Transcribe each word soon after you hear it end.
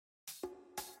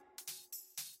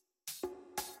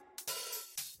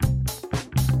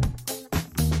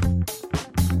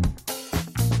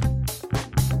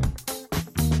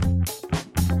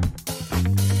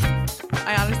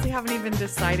haven't even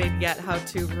decided yet how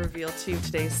to reveal to you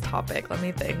today's topic. Let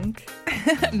me think.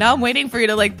 Now I'm waiting for you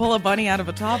to like pull a bunny out of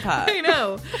a top hat. I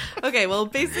know. Okay, well,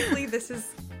 basically this is,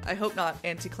 I hope not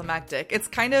anticlimactic. It's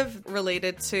kind of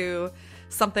related to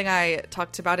something I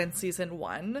talked about in season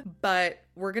 1, but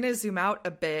we're going to zoom out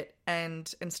a bit,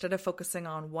 and instead of focusing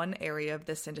on one area of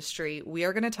this industry, we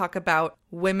are going to talk about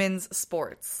women's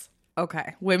sports.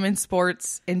 Okay. Women's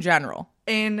sports in general.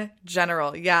 In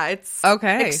general, yeah, it's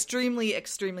okay. Extremely,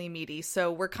 extremely meaty.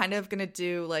 So we're kind of going to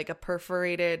do like a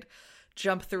perforated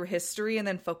jump through history and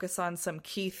then focus on some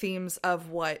key themes of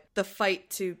what the fight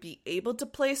to be able to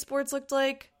play sports looked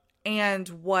like and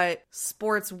what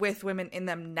sports with women in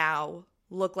them now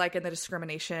look like and the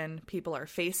discrimination people are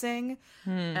facing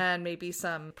and maybe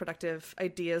some productive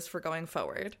ideas for going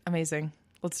forward. Amazing.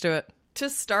 Let's do it. To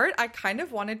start, I kind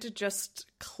of wanted to just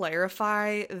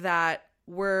clarify that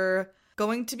we're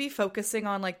going to be focusing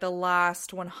on like the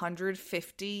last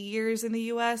 150 years in the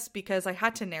US because I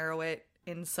had to narrow it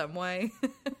in some way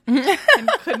and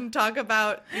couldn't talk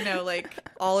about, you know, like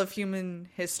all of human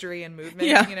history and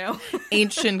movement, you know?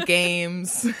 Ancient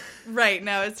games. Right.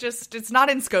 No, it's not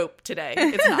in scope today.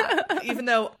 It's not. Even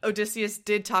though Odysseus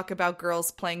did talk about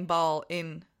girls playing ball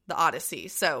in the Odyssey.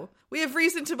 So we have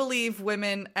reason to believe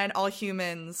women and all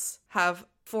humans have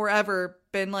forever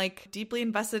been like deeply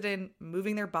invested in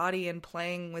moving their body and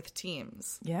playing with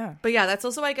teams. Yeah. But yeah, that's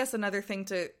also, I guess, another thing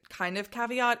to kind of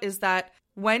caveat is that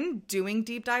when doing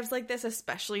deep dives like this,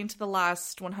 especially into the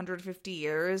last 150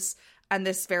 years and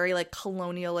this very like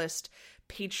colonialist,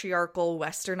 patriarchal,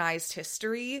 westernized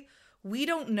history, we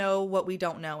don't know what we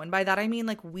don't know. And by that, I mean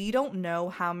like we don't know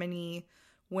how many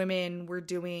women were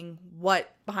doing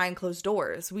what behind closed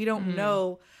doors. We don't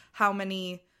know how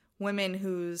many women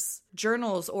whose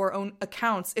journals or own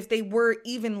accounts, if they were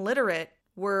even literate,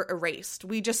 were erased.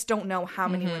 We just don't know how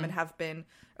many women have been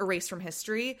erased from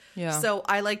history. Yeah. So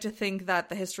I like to think that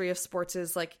the history of sports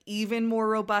is like even more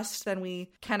robust than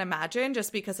we can imagine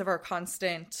just because of our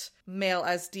constant male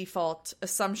as default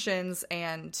assumptions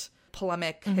and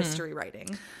polemic history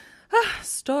writing.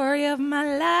 Story of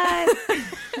my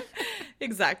life.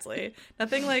 Exactly.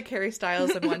 Nothing like Harry Styles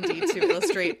and 1D to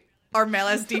illustrate our male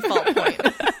as default point.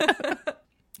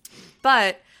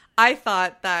 But I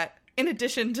thought that in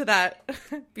addition to that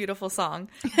beautiful song,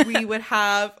 we would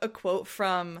have a quote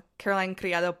from Caroline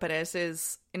Criado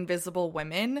Perez's Invisible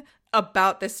Women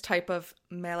about this type of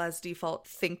male as default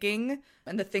thinking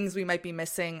and the things we might be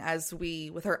missing as we,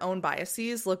 with our own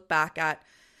biases, look back at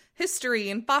history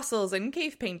and fossils and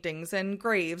cave paintings and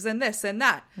graves and this and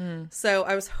that. So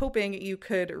I was hoping you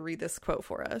could read this quote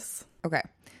for us. Okay.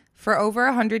 For over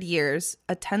 100 years,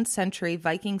 a 10th century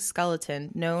Viking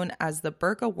skeleton known as the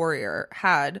Birka warrior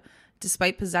had,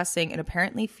 despite possessing an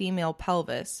apparently female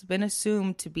pelvis, been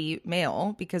assumed to be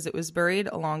male because it was buried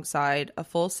alongside a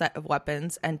full set of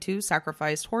weapons and 2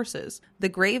 sacrificed horses. The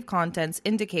grave contents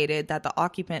indicated that the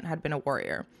occupant had been a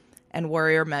warrior, and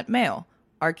warrior meant male.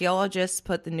 Archaeologists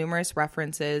put the numerous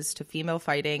references to female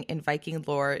fighting in Viking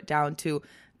lore down to,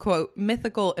 quote,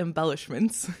 mythical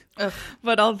embellishments.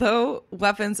 But although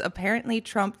weapons apparently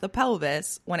trump the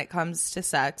pelvis when it comes to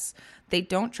sex, they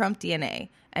don't trump DNA.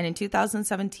 And in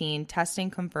 2017,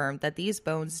 testing confirmed that these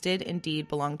bones did indeed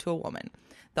belong to a woman.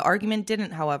 The argument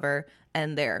didn't, however,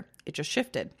 end there. It just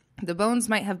shifted. The bones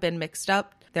might have been mixed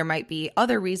up. There might be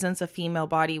other reasons a female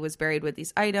body was buried with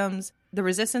these items. The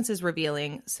resistance is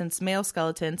revealing, since male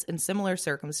skeletons in similar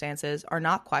circumstances are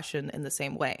not questioned in the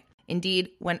same way.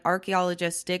 Indeed, when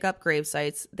archaeologists dig up grave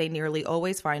sites, they nearly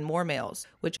always find more males,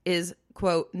 which is,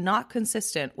 quote, not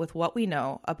consistent with what we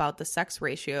know about the sex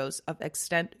ratios of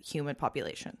extant human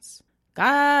populations.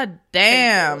 God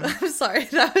damn. I'm sorry,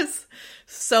 that was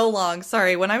so long.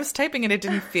 Sorry, when I was typing it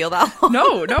didn't feel that long.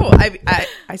 No,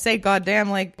 I say god damn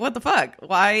like, what the fuck?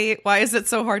 Why is it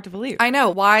so hard to believe? I know.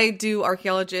 Why do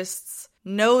archaeologists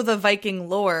know the Viking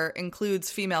lore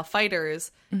includes female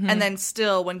fighters and then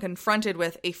still, when confronted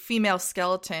with a female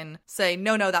skeleton, say,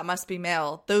 no, that must be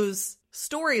male? Those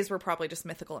stories were probably just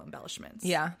mythical embellishments.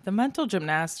 Yeah, the mental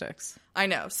gymnastics. I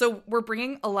know. So we're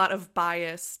bringing a lot of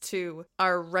bias to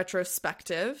our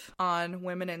retrospective on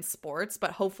women in sports,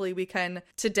 but hopefully we can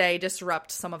today disrupt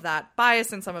some of that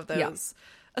bias and some of those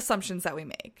assumptions that we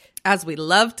make. As we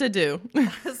love to do.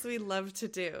 As we love to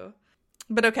do.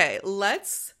 But okay,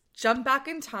 let's jump back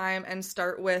in time and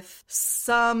start with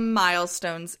some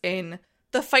milestones in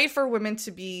the fight for women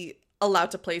to be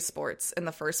allowed to play sports in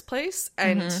the first place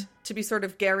and to be sort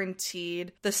of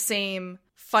guaranteed the same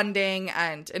funding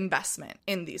and investment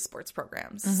in these sports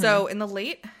programs. So in the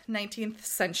late 19th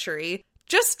century,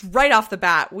 just right off the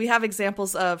bat, we have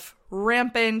examples of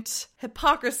rampant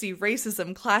hypocrisy,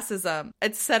 racism, classism,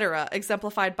 etc.,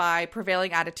 exemplified by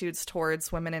prevailing attitudes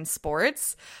towards women in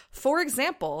sports. For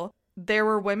example, there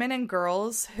were women and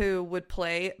girls who would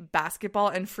play basketball,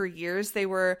 and for years they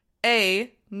were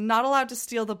A, not allowed to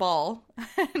steal the ball,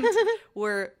 and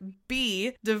were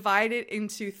B, divided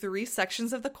into 3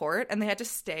 sections of the court, and they had to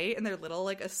stay in their little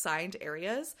like assigned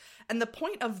areas. And the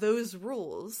point of those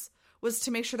rules was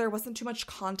to make sure there wasn't too much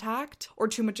contact or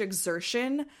too much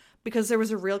exertion, because there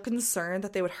was a real concern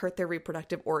that they would hurt their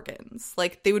reproductive organs.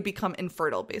 Like, they would become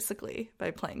infertile, basically,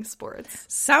 by playing sports.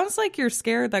 Sounds like you're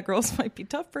scared that girls might be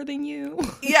tougher than you.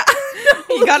 Yeah.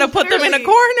 You gotta put them in a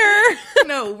corner.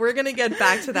 No, we're gonna get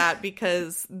back to that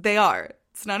because they are.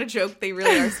 It's not a joke. They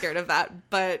really are scared of that.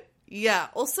 But yeah,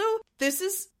 also, this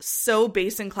is so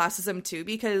based in classism, too,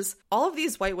 because all of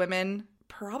these white women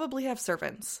probably have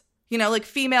servants. You know, like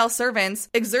female servants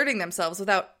exerting themselves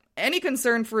without any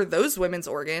concern for those women's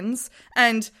organs.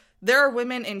 And there are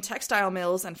women in textile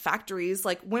mills and factories,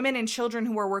 like women and children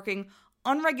who are working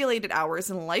unregulated hours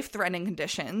in life-threatening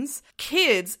conditions.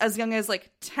 Kids as young as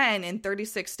like 10 in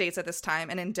 36 states at this time,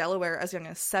 and in Delaware as young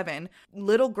as 7.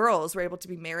 Little girls were able to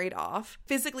be married off.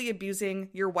 Physically abusing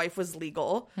your wife was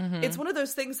legal. Mm-hmm. It's one of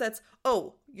those things that's,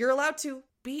 oh, you're allowed to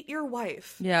beat your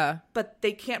wife. Yeah. But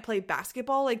they can't play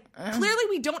basketball. Like, clearly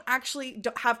we don't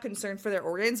have concern for their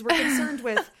organs. We're concerned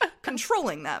with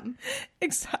controlling them.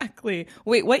 Exactly.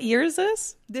 Wait, what year is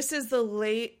this? This is the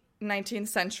late 19th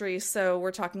century, so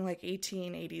we're talking like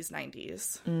 1880s,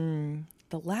 90s.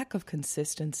 The lack of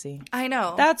consistency. I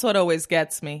know. That's what always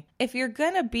gets me. If you're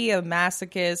gonna be a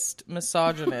masochist,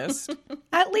 misogynist,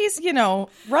 at least,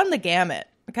 run the gamut,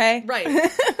 okay?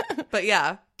 Right. But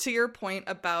yeah, to your point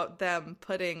about them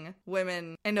putting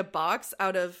women in a box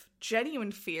out of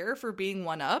genuine fear for being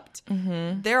one-upped,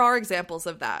 there are examples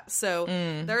of that. So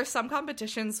there are some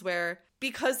competitions where,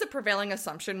 because the prevailing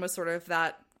assumption was sort of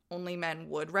that only men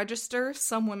would register,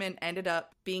 some women ended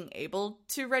up being able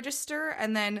to register,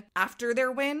 and then after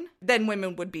their win, then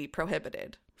women would be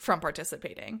prohibited from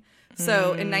participating.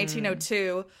 So in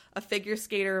 1902, a figure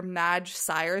skater, Madge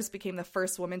Syers, became the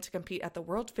first woman to compete at the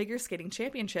World Figure Skating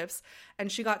Championships, and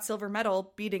she got silver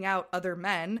medal, beating out other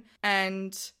men.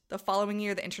 And the following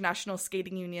year, the International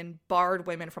Skating Union barred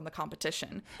women from the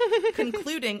competition,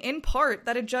 concluding in part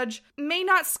that a judge may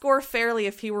not score fairly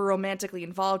if he were romantically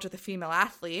involved with a female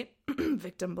athlete,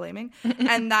 victim blaming,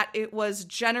 and that it was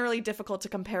generally difficult to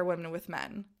compare women with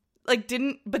men. Like,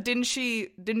 didn't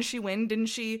she win? Didn't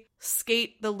she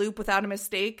skate the loop without a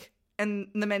mistake and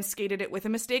the men skated it with a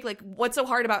mistake? Like, what's so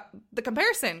hard about the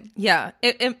comparison? Yeah,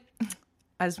 it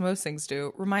as most things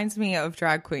do, reminds me of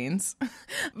drag queens.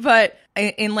 But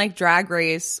in like Drag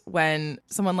Race, when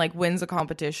someone like wins a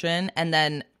competition and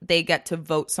then they get to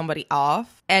vote somebody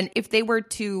off, and if they were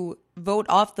to vote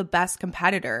off the best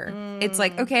competitor, it's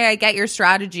like, okay, I get your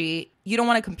strategy. You don't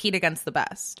want to compete against the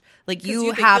best. Like,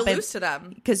 you think you'll lose to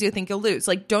them because you think you'll lose.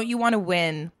 Like, don't you want to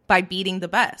win by beating the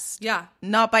best? Yeah.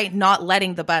 Not by not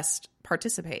letting the best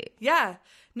participate. Yeah.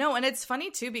 No, and it's funny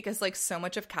too, because like so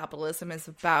much of capitalism is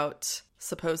about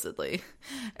supposedly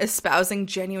espousing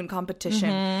genuine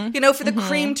competition, for the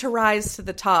cream to rise to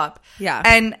the top. Yeah.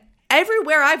 And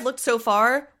everywhere I've looked so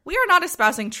far, we are not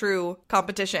espousing true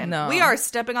competition. No. We are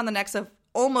stepping on the necks of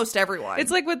almost everyone.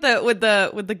 It's like with the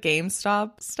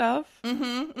GameStop stuff.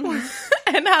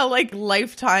 And how like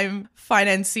lifetime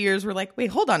financiers were like, wait,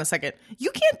 hold on a second.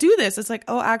 You can't do this. It's like,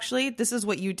 oh, actually, this is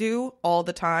what you do all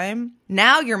the time.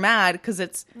 Now you're mad because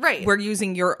it's right. We're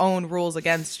using your own rules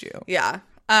against you. Yeah.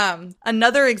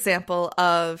 Another example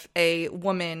of a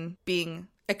woman being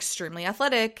extremely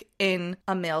athletic in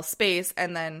a male space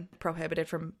and then prohibited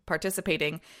from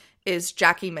participating is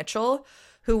Jackie Mitchell,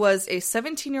 who was a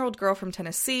 17-year-old girl from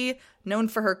Tennessee, known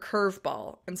for her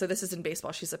curveball. And so this is in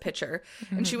baseball. She's a pitcher.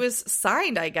 And she was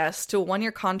signed, I guess, to a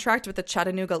 1-year contract with the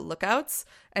Chattanooga Lookouts,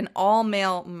 an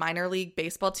all-male minor league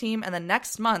baseball team. And the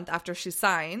next month after she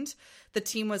signed, the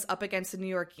team was up against the New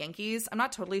York Yankees. I'm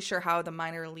not totally sure how the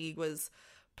minor league was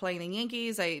playing the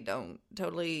Yankees. I don't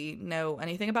totally know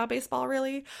anything about baseball,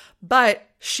 really. But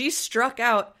she struck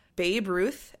out Babe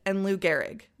Ruth and Lou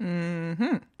Gehrig.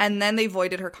 And then they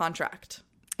voided her contract.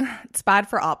 It's bad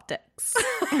for optics.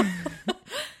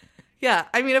 Yeah.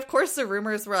 I mean, of course, the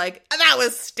rumors were like, that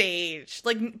was staged.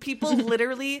 Like, people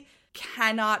literally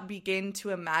cannot begin to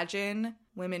imagine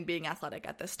women being athletic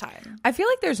at this time. I feel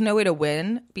like there's no way to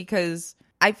win, because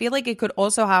I feel like it could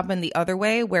also happen the other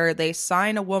way, where they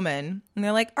sign a woman and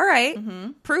they're like, all right,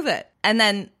 prove it. And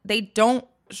then they don't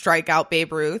strike out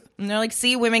Babe Ruth. And they're like,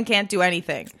 see, women can't do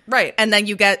anything. Right. And then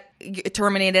you get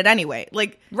terminated anyway.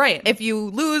 Like, right. If you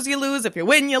lose, you lose. If you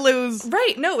win, you lose.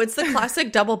 Right. No, it's the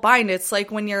classic double bind. It's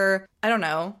like when you're, I don't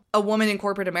know, a woman in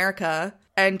corporate America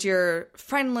and you're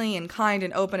friendly and kind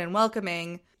and open and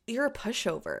welcoming, you're a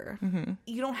pushover. Mm-hmm.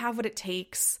 You don't have what it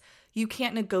takes. You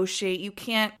can't negotiate. You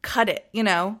can't cut it, you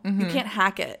know? Mm-hmm. You can't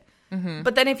hack it. Mm-hmm.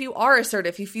 But then if you are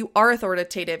assertive, if you are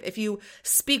authoritative, if you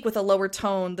speak with a lower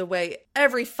tone the way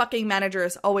every fucking manager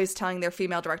is always telling their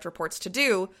female direct reports to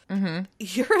do, mm-hmm.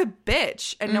 you're a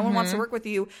bitch and no one wants to work with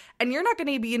you. And you're not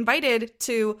going to be invited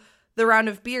to the round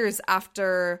of beers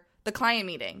after the client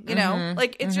meeting, you know?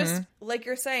 Like, it's just, like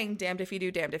you're saying, damned if you do,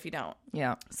 damned if you don't.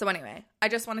 Yeah. So anyway, I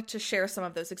just wanted to share some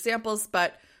of those examples,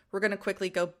 but we're going to quickly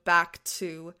go back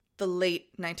to the late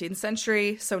 19th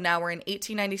century. So now we're in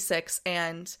 1896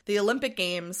 and the Olympic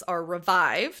Games are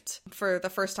revived for the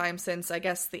first time since, I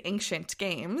guess, the ancient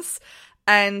games.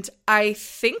 And I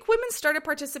think women started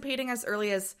participating as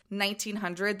early as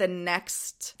 1900, the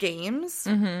next games.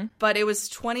 Mm-hmm. But it was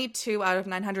 22 out of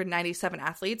 997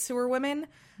 athletes who were women,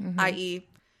 i.e.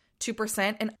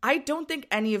 2%. And I don't think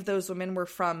any of those women were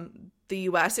from the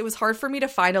US. It was hard for me to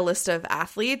find a list of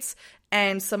athletes,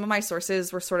 and some of my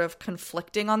sources were sort of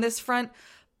conflicting on this front.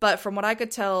 But from what I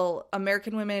could tell,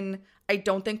 American women, I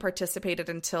don't think participated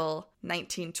until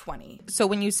 1920. So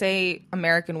when you say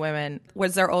American women,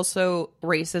 was there also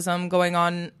racism going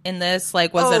on in this?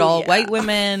 Like, was it all white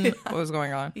women? Yeah. What was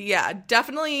going on? Yeah,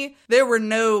 definitely. There were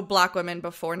no black women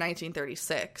before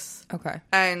 1936. Okay.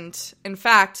 And in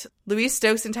fact, Louise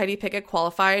Stokes and Tiddy Pickett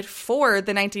qualified for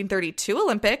the 1932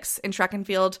 Olympics in track and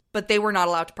field, but they were not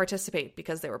allowed to participate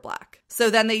because they were black. So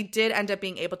then they did end up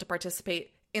being able to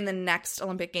participate in the next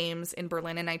Olympic Games in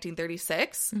Berlin in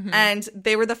 1936. Mm-hmm. And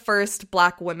they were the first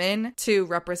black women to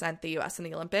represent the US in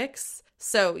the Olympics.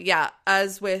 So yeah,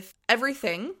 as with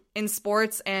everything in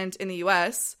sports and in the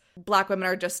US, black women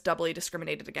are just doubly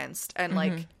discriminated against and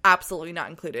like absolutely not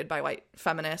included by white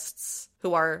feminists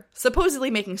who are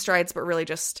supposedly making strides, but really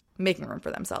just making room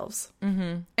for themselves.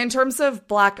 Mm-hmm. In terms of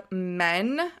black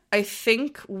men, I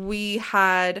think we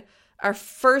had our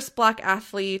first black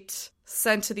athlete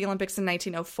sent to the Olympics in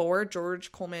 1904,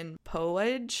 George Coleman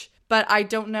Poage. But I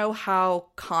don't know how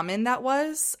common that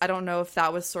was. I don't know if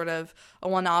that was sort of a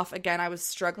one-off. Again, I was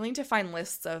struggling to find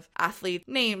lists of athlete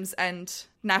names and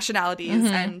nationalities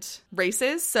and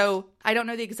races. So I don't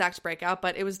know the exact breakout,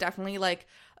 but it was definitely like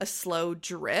a slow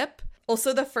drip.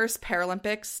 Also, the first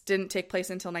Paralympics didn't take place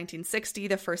until 1960.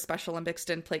 The first Special Olympics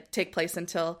didn't take place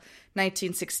until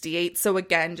 1968. So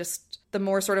again, just the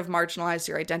more sort of marginalized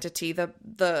your identity,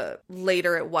 the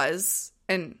later it was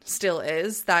and still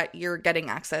is that you're getting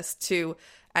access to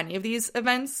any of these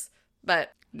events.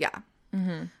 But yeah.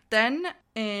 Mm-hmm. Then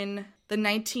in the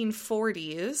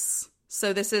 1940s,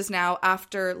 so this is now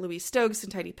after Louise Stokes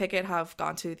and Tiddy Pickett have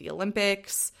gone to the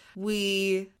Olympics,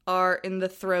 we are in the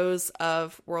throes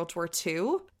of World War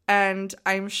II. And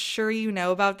I'm sure you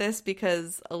know about this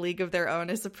because A League of Their Own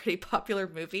is a pretty popular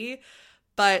movie.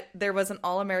 But there was an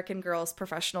All-American Girls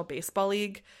Professional Baseball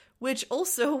League, which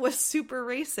also was super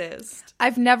racist.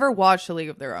 I've never watched A League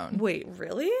of Their Own. Wait,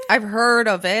 really? I've heard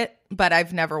of it, but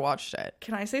I've never watched it.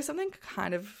 Can I say something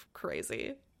kind of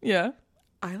crazy? Yeah.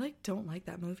 I don't like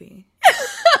that movie.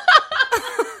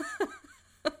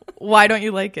 Why don't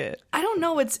you like it? I don't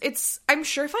know. It's I'm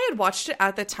sure if I had watched it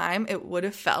at the time, it would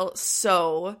have felt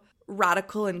so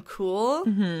radical and cool.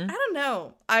 I don't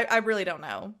know. I really don't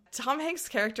know. Tom Hanks'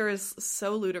 character is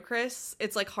so ludicrous.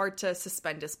 It's like hard to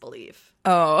suspend disbelief.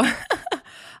 Oh,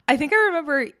 I think I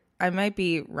remember, I might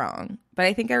be wrong, but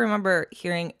I think I remember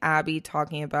hearing Abby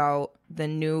talking about the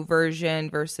new version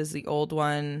versus the old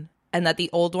one, and that the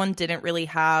old one didn't really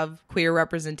have queer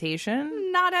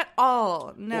representation. Not at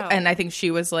all. No. And I think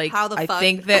she was like, how the fuck? I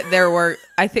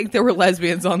think there were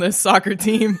lesbians on this soccer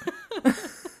team.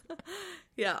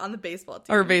 Yeah, on the baseball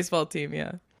team. Or baseball team,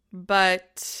 yeah.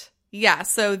 But yeah,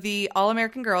 so the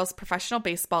All-American Girls Professional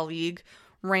Baseball League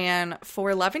ran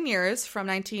for 11 years from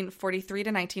 1943 to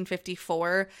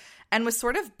 1954 and was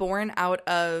sort of born out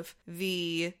of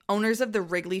the owners of the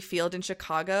Wrigley Field in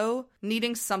Chicago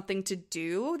needing something to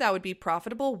do that would be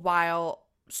profitable while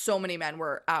so many men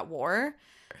were at war.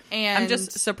 And I'm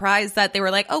just surprised that they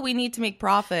were like, oh, we need to make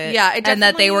profit. Yeah, and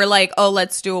that they were like, oh,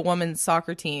 let's do a women's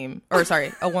soccer team. Or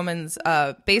sorry, a women's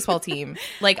baseball team.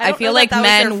 Like, I feel like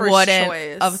men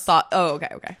wouldn't have thought, oh,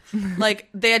 okay. Like,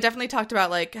 they had definitely talked about,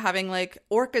 like, having, like,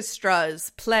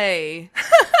 orchestras play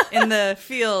in the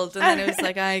field. And then it was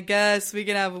like, I guess we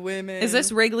can have women. Is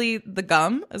this Wrigley the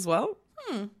gum as well?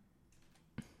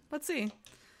 Let's see.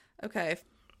 Okay.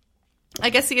 I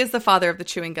guess he is the father of the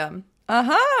chewing gum.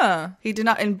 Uh-huh. He did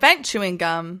not invent chewing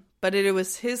gum, but it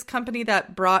was his company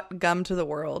that brought gum to the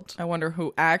world. I wonder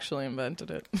who actually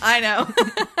invented it. I know.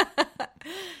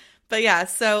 But yeah,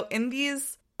 so in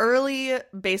these early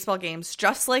baseball games,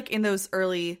 just like in those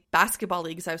early basketball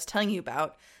leagues I was telling you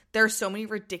about, there are so many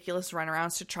ridiculous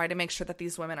runarounds to try to make sure that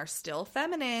these women are still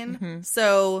feminine. Mm-hmm.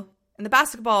 So in the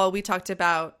basketball, we talked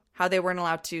about how they weren't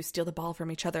allowed to steal the ball from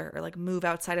each other or like move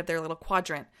outside of their little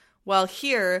quadrant. Well,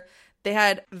 here they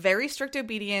had very strict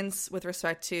obedience with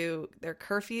respect to their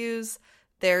curfews,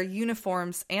 their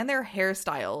uniforms, and their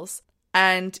hairstyles.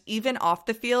 And even off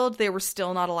the field, they were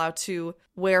still not allowed to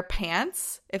wear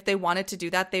pants. If they wanted to do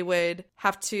that, they would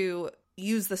have to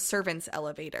use the servants'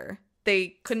 elevator.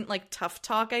 They couldn't like tough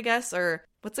talk, I guess, or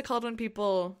what's it called when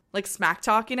people like smack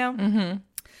talk, you know? Mm-hmm.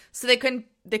 So they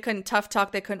couldn't tough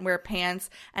talk, they couldn't wear pants.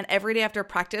 And every day after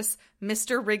practice,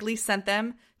 Mr. Wrigley sent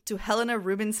them to Helena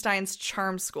Rubinstein's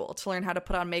charm school to learn how to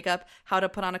put on makeup, how to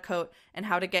put on a coat, and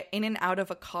how to get in and out of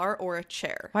a car or a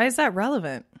chair. Why is that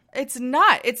relevant? It's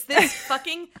not. It's this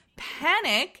fucking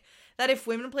panic that if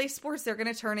women play sports, they're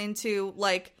going to turn into,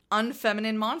 like,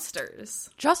 unfeminine monsters.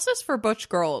 Justice for butch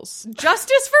girls.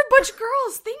 Justice for butch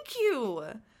girls. Thank you.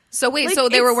 So wait, Like, so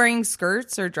they were it's- wearing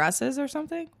skirts or dresses or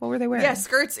something? What were they wearing? Yeah,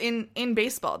 skirts in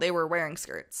baseball. They were wearing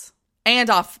skirts.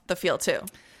 And off the field, too.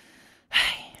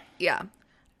 Yeah.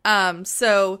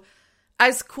 So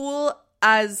as cool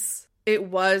as it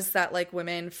was that like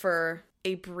women for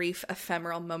a brief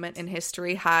ephemeral moment in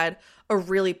history had a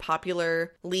really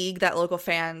popular league that local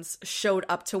fans showed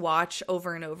up to watch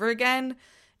over and over again,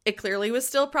 it clearly was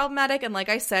still problematic. And like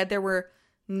I said, there were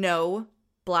no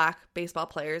Black baseball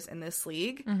players in this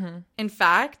league. Mm-hmm. In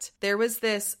fact, there was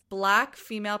this Black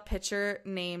female pitcher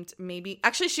named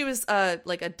actually she was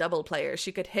like a double player.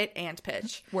 She could hit and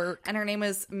pitch. Work. And her name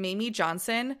was Mamie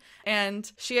Johnson.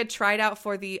 And she had tried out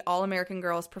for the All-American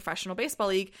Girls Professional Baseball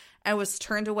League and was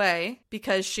turned away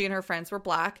because she and her friends were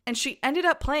Black. And she ended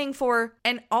up playing for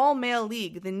an all-male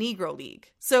league, the Negro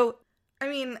League. So, I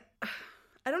mean,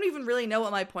 I don't even really know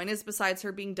what my point is besides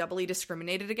her being doubly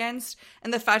discriminated against,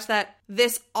 and the fact that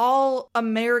this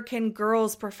all-American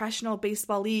girls professional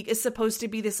baseball league is supposed to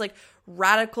be this like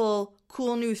radical,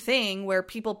 cool new thing where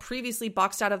people previously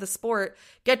boxed out of the sport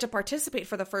get to participate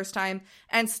for the first time,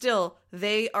 and still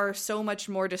they are so much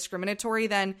more discriminatory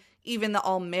than even the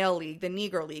all-male league, the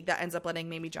Negro League, that ends up letting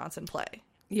Mamie Johnson play.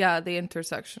 Yeah, the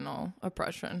intersectional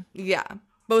oppression. Yeah,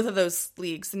 both of those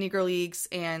leagues, the Negro Leagues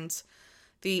and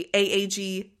the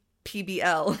AAG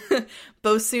PBL,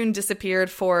 both soon disappeared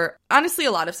for, honestly,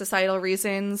 a lot of societal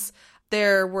reasons.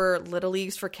 There were little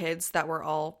leagues for kids that were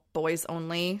all boys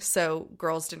only, so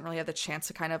girls didn't really have the chance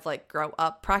to kind of like grow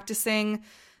up practicing.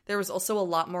 There was also a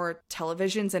lot more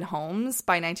televisions in homes.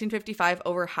 By 1955,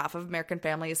 over half of American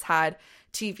families had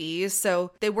TVs,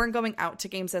 so they weren't going out to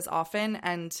games as often,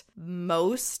 and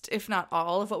most, if not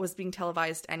all, of what was being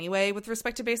televised anyway with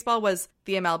respect to baseball was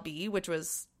the MLB, which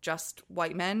was just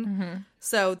white men. Mm-hmm.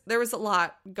 So there was a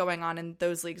lot going on, and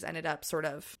those leagues ended up sort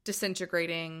of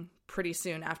disintegrating pretty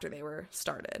soon after they were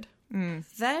started.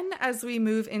 Then as we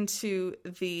move into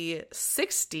the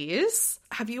 60s,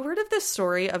 have you heard of the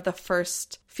story of the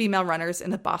first female runners in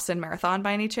the Boston Marathon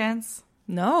by any chance?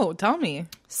 No, tell me.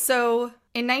 So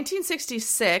in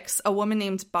 1966, a woman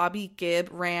named Bobby Gibb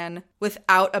ran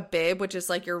without a bib, which is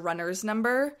like your runner's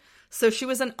number. So she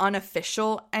was an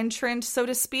unofficial entrant, so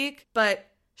to speak, but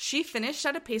she finished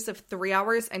at a pace of 3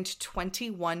 hours and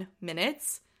 21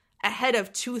 minutes, ahead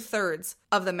of 2/3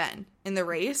 of the men in the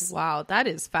race. Wow, that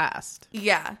is fast.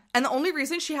 Yeah. And the only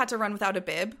reason she had to run without a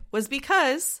bib was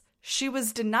because she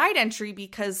was denied entry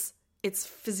because it's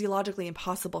physiologically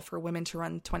impossible for women to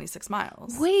run 26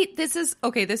 miles. Wait, this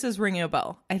is ringing a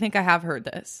bell. I think I have heard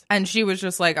this. And she was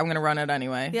just like, I'm going to run it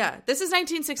anyway. Yeah. This is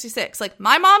 1966. Like,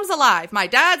 my mom's alive. My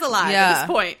dad's alive at this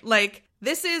point. Like,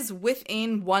 this is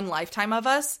within one lifetime of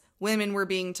us. Women were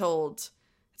being told,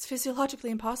 it's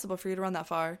physiologically impossible for you to run that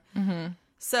far. Mm-hmm.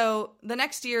 So the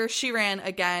next year, she ran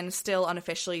again, still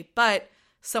unofficially, but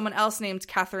someone else named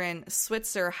Catherine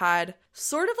Switzer had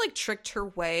sort of like tricked her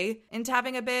way into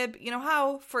having a bib. You know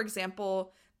how, for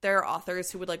example, there are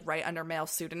authors who would like write under male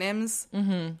pseudonyms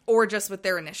or just with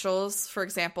their initials. For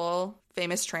example,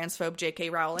 famous transphobe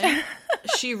J.K. Rowling.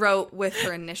 She wrote with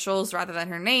her initials rather than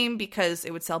her name because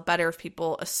it would sell better if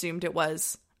people assumed it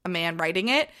was a man writing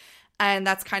it. And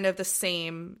that's kind of the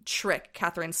same trick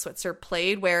Catherine Switzer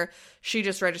played, where she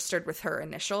just registered with her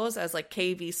initials as like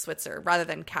KV Switzer rather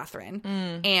than Catherine.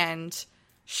 And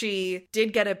she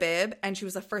did get a bib, and she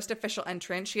was the first official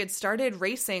entrant. She had started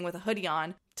racing with a hoodie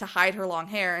on to hide her long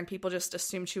hair, and people just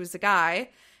assumed she was a guy.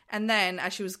 And then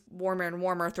as she was warmer and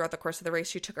warmer throughout the course of the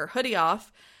race, she took her hoodie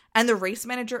off. And the race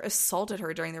manager assaulted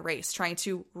her during the race, trying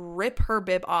to rip her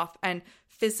bib off and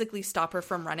physically stop her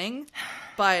from running.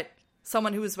 But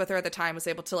someone who was with her at the time was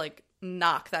able to like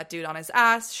knock that dude on his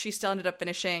ass. She still ended up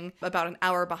finishing about an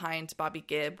hour behind Bobby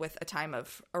Gibb with a time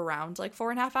of around like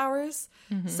 4.5 hours.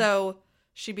 So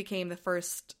she became the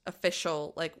first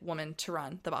official like woman to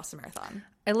run the Boston Marathon.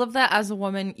 I love that as a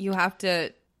woman, you have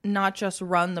to not just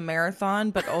run the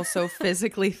marathon, but also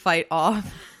physically fight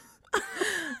off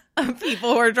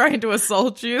people who are trying to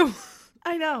assault you.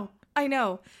 I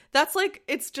know. That's like,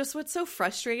 it's just what's so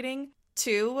frustrating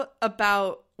too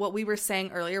about what we were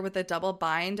saying earlier with the double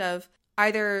bind of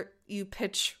either you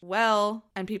pitch well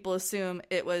and people assume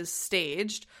it was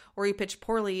staged, or you pitch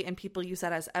poorly and people use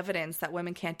that as evidence that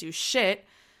women can't do shit.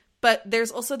 But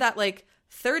there's also that like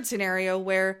third scenario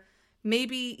where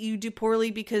maybe you do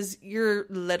poorly because you're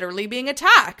literally being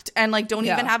attacked and like don't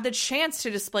even have the chance to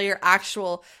display your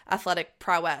actual athletic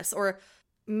prowess. Or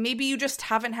maybe you just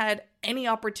haven't had any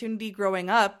opportunity growing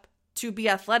up to be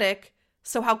athletic.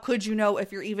 So how could you know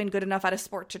if you're even good enough at a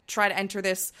sport to try to enter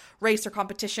this race or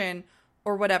competition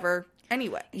or whatever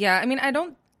anyway? Yeah, I mean,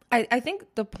 I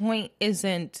think the point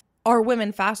isn't, are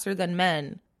women faster than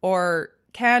men? Or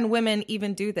can women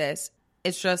even do this?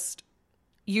 It's just,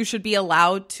 you should be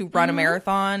allowed to run a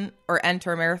marathon or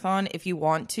enter a marathon if you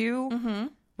want to,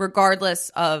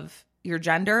 regardless of your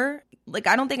gender. Like,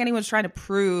 I don't think anyone's trying to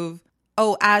prove,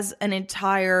 oh, as an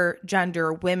entire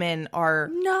gender, women are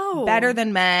better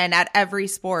than men at every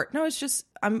sport. No, it's just,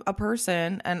 I'm a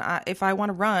person, and if I want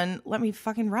to run, let me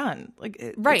fucking run. Like,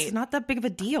 it's not that big of a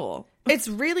deal. It's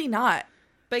really not.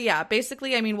 But yeah,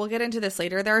 basically, I mean, we'll get into this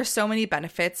later. There are so many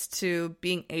benefits to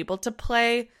being able to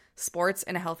play sports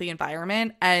in a healthy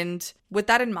environment. And with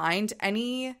that in mind,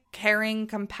 any caring,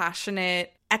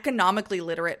 compassionate, economically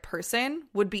literate person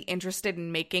would be interested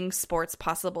in making sports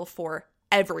possible for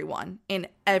everyone in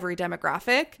every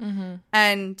demographic.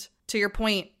 And to your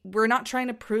point, we're not trying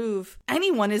to prove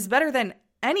anyone is better than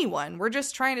anyone. We're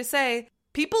just trying to say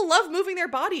people love moving their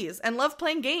bodies and love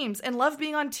playing games and love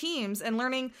being on teams and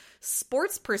learning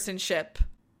sportspersonship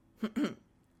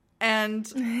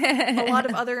and a lot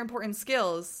of other important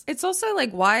skills. It's also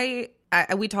like, why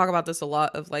we talk about this a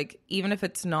lot of like, even if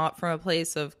it's not from a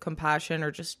place of compassion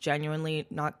or just genuinely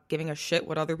not giving a shit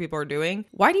what other people are doing,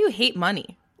 why do you hate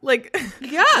money? Like,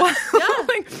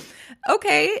 like,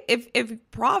 okay, if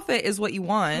profit is what you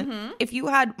want, if you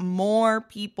had more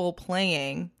people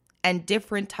playing and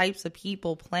different types of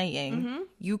people playing,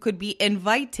 you could be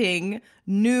inviting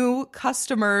new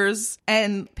customers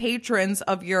and patrons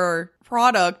of your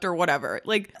product or whatever.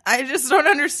 Like, I just don't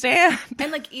understand.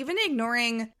 And like, even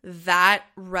ignoring that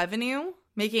revenue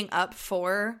making up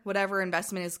for whatever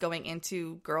investment is going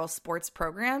into girls' sports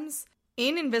programs,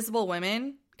 in Invisible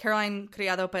Women, Caroline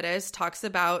Criado Perez talks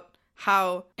about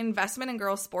how investment in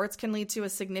girls' sports can lead to a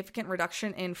significant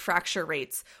reduction in fracture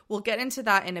rates. We'll get into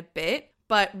that in a bit,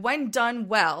 but when done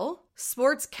well,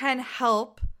 sports can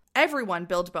help everyone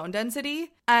build bone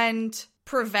density and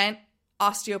prevent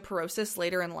osteoporosis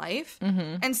later in life.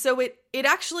 And so it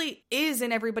actually is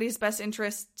in everybody's best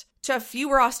interest to have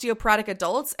fewer osteoporotic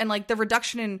adults, and like the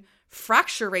reduction in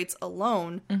fracture rates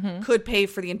alone could pay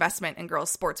for the investment in girls'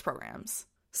 sports programs.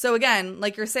 So again,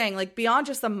 like you're saying, like beyond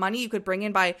just the money you could bring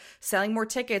in by selling more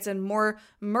tickets and more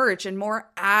merch and more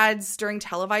ads during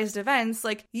televised events,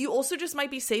 like you also just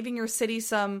might be saving your city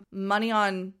some money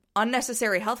on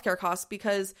unnecessary healthcare costs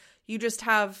because you just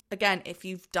have, again, if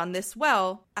you've done this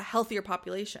well, a healthier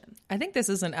population. I think this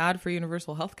is an ad for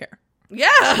universal healthcare.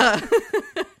 Yeah.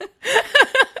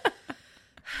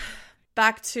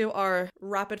 Back to our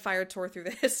rapid fire tour through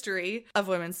the history of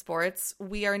women's sports.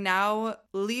 We are now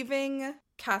leaving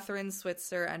Kathrine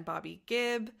Switzer and Bobby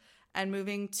Gibb and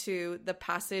moving to the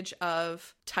passage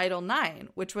of Title IX,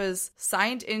 which was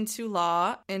signed into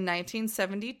law in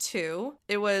 1972.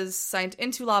 It was signed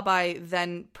into law by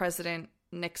then President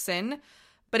Nixon,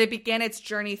 but it began its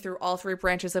journey through all three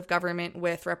branches of government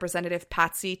with Representative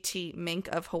Patsy T. Mink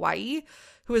of Hawaii,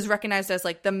 who is recognized as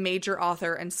like the major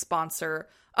author and sponsor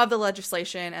of the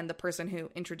legislation and the person who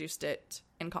introduced it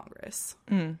in Congress.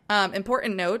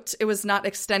 Important note, it was not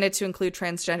extended to include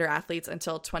transgender athletes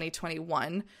until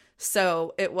 2021.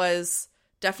 So it was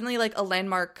definitely like a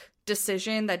landmark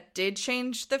decision that did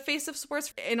change the face of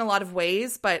sports in a lot of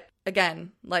ways. But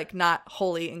again, like not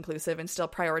wholly inclusive and still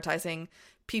prioritizing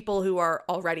people who are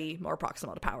already more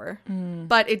proximal to power.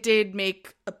 But it did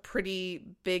make a pretty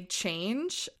big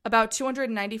change. About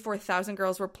 294,000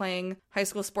 girls were playing high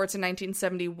school sports in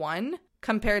 1971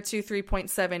 compared to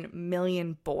 3.7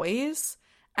 million boys.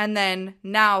 And then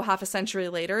now, half a century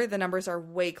later, the numbers are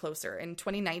way closer. In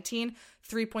 2019,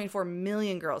 3.4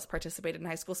 million girls participated in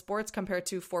high school sports compared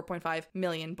to 4.5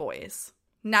 million boys.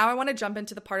 Now I want to jump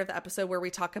into the part of the episode where we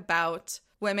talk about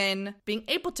women being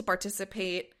able to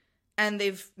participate, and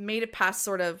they've made it past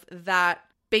sort of that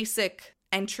basic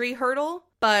entry hurdle,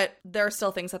 but there are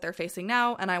still things that they're facing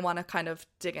now, and I want to kind of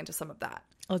dig into some of that.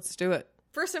 Let's do it.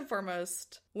 First and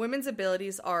foremost, women's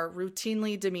abilities are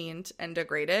routinely demeaned and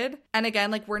degraded. And again,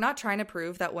 like, we're not trying to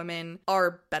prove that women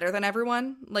are better than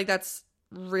everyone. Like, that's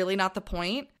really not the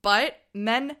point. But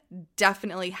men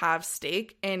definitely have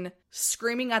stake in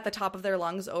screaming at the top of their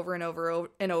lungs over and over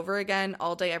and over again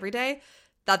all day, every day,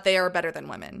 that they are better than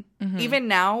women. Mm-hmm. Even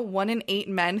now, 1 in 8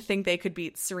 men think they could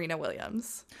beat Serena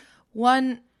Williams.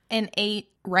 1 in 8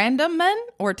 random men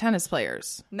or tennis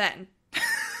players? Men.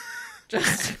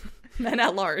 Just... men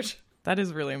at large. That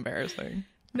is really embarrassing.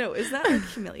 No, is that like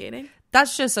humiliating?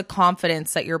 That's just a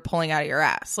confidence that you're pulling out of your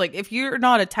ass. Like, if you're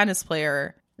not a tennis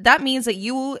player, that means that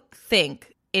you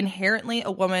think inherently a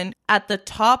woman at the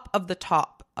top of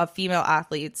female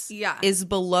athletes is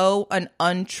below an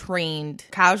untrained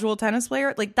casual tennis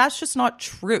player. Like, that's just not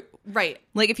true. Right.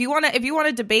 Like, if you want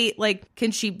to debate, like,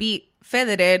 can she beat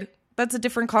Federer? That's a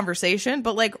different conversation.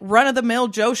 But, like, run-of-the-mill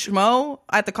Joe Schmo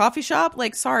at the coffee shop?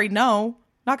 Like, sorry, no.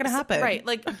 Not gonna happen. Right,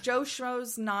 like, Joe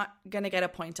Schmo's not gonna get a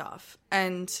point off.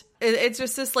 And it's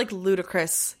just this, like,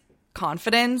 ludicrous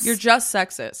confidence. You're just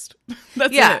sexist.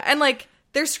 That's it. And, like,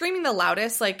 they're screaming the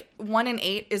loudest. Like, 1 in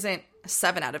 8 isn't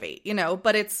 7 out of 8, you know?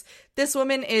 But this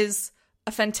woman is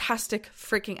a fantastic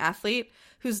freaking athlete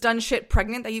who's done shit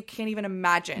pregnant that you can't even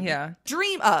imagine. Yeah.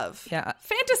 Dream of. Yeah.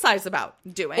 Fantasize about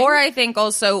doing. Or I think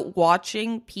also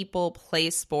watching people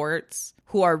play sports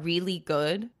who are really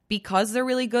good. Because they're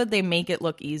really good, they make it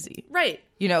look easy. Right.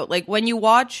 You know, like when you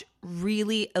watch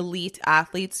really elite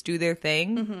athletes do their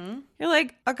thing, you're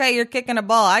like, okay, you're kicking a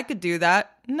ball. I could do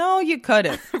that. No, you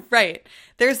couldn't. Right.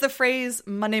 There's the phrase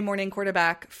Monday morning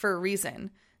quarterback for a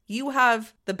reason. You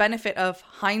have the benefit of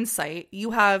hindsight.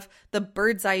 You have the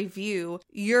bird's eye view.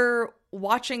 You're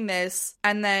watching this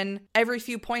and then every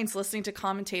few points listening to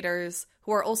commentators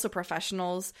who are also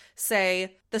professionals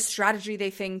say the strategy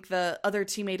they think the other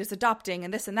teammate is adopting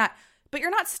and this and that. But you're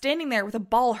not standing there with a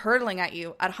ball hurtling at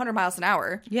you at 100 miles an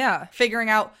hour. Yeah. Figuring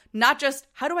out not just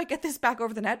how do I get this back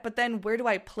over the net, but then where do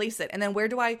I place it? And then where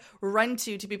do I run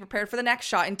to be prepared for the next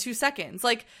shot in 2 seconds?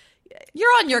 Like,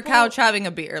 you're on your couch having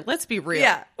a beer. Let's be real.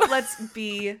 Yeah, let's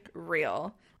be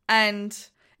real. And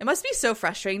it must be so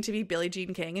frustrating to be Billie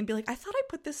Jean King and be like, I thought I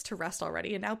put this to rest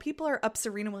already, and now people are up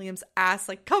Serena Williams' ass.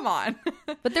 Like, come on.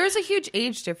 But there's a huge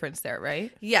age difference there,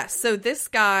 right? Yes. So this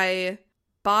guy,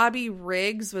 Bobby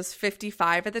Riggs, was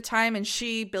 55 at the time, and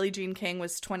Billie Jean King,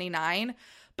 was 29.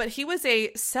 But he was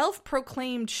a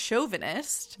self-proclaimed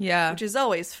chauvinist. Yeah. Which is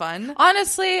always fun.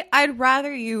 Honestly, I'd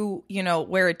rather you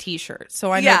wear a t-shirt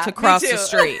so I know to cross the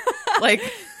street. Like,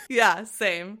 yeah,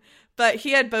 same. But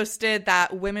he had boasted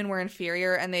that women were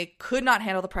inferior and they could not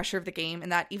handle the pressure of the game,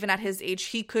 and that even at his age,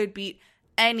 he could beat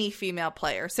any female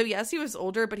player. So yes, he was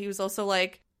older, but he was also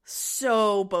like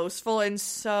so boastful and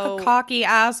so a cocky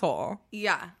asshole.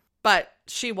 Yeah. But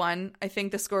she won. I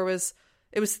think the score was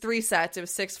 3 sets. It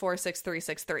was 6-4, 6-3,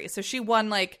 6-3. So she won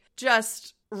like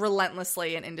just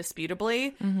relentlessly and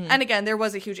indisputably. Mm-hmm. And again, there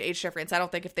was a huge age difference. I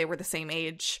don't think if they were the same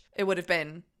age, it would have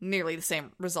been nearly the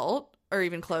same result. Or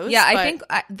even close. Yeah,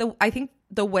 I think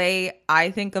the way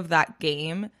I think of that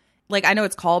game, like, I know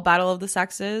it's called Battle of the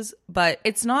Sexes, but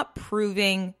it's not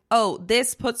proving, oh,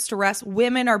 this puts to rest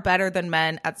women are better than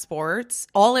men at sports.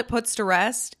 All it puts to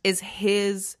rest is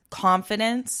his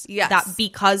confidence that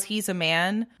because he's a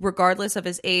man, regardless of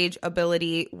his age,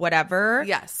 ability, whatever,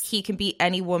 he can beat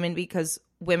any woman because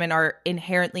women are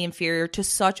inherently inferior to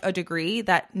such a degree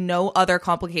that no other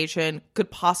complication could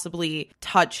possibly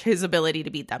touch his ability to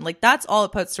beat them. Like, that's all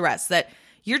it puts to rest, that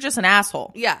you're just an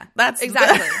asshole. Yeah, that's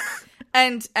exactly.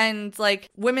 And like,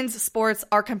 women's sports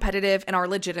are competitive and are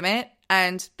legitimate,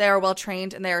 and they are well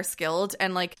trained and they are skilled,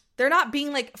 and like, they're not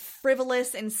being like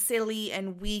frivolous and silly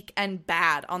and weak and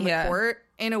bad on the court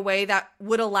in a way that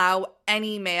would allow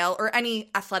any male or any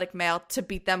athletic male to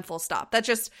beat them, full stop.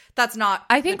 That's not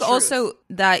I think also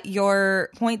that your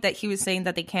point that he was saying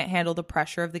that they can't handle the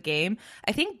pressure of the game,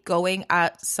 I think going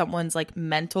at someone's like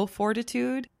mental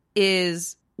fortitude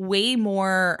is way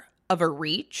more of a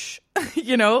reach.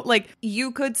 You know, like,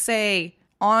 you could say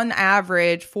on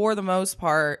average, for the most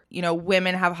part, you know,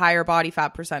 women have higher body fat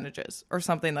percentages or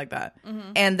something like that.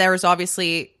 Mm-hmm. And there's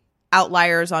obviously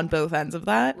outliers on both ends of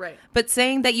that. Right. But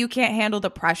saying that you can't handle the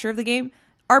pressure of the game,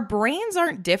 our brains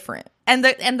aren't different. And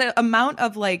the amount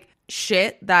of like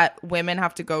shit that women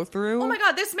have to go through. Oh my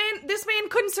God, this man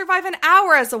couldn't survive an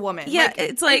hour as a woman. Yeah,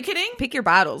 it's like, are you kidding? Pick your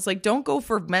battles. Like, don't go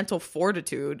for mental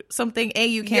fortitude. Something A,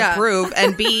 you can't prove,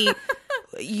 and B,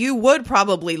 you would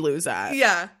probably lose at.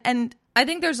 Yeah. And I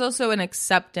think there's also an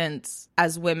acceptance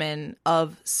as women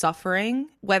of suffering,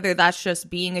 whether that's just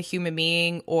being a human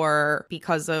being or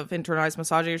because of internalized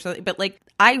misogyny or something. But like,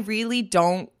 I really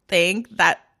don't think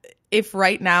that if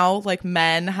right now, like,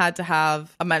 men had to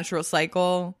have a menstrual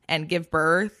cycle and give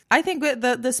birth, I think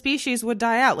that the species would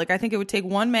die out. Like, I think it would take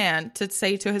one man to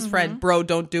say to his friend, bro,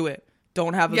 don't do it.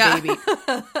 Don't have a baby.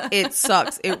 It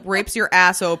sucks. It rips your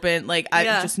ass open. Like, I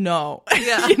just know.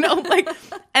 Yeah. You know, like,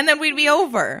 and then we'd be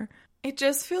over. It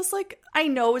just feels like, I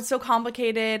know it's so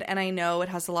complicated, and I know it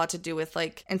has a lot to do with,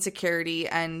 like, insecurity,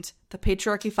 and the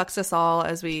patriarchy fucks us all,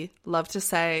 as we love to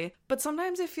say. But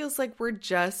sometimes it feels like we're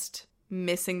just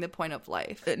missing the point of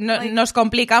life. Nos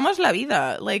complicamos la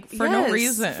vida, like, for no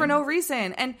reason. For no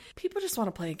reason. And people just want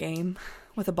to play a game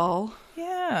with a ball.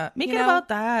 Yeah. Make it about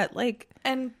that. Like,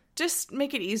 and just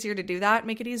make it easier to do that.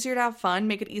 Make it easier to have fun.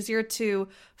 Make it easier to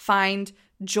find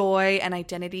joy and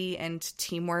identity and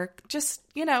teamwork. Just,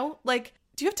 you know, like,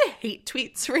 do you have to hate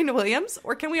tweet Serena Williams,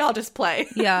 or can we all just play?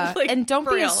 Yeah. Like, and don't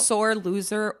be real. a sore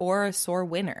loser or a sore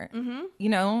winner. Mm-hmm. You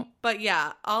know? But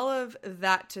yeah, all of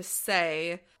that to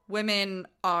say, women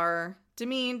are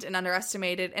demeaned and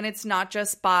underestimated, and it's not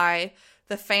just by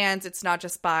the fans, it's not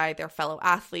just by their fellow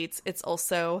athletes, it's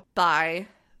also by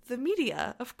the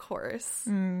media, of course.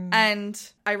 And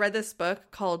I read this book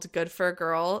called Good for a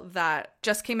Girl that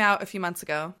just came out a few months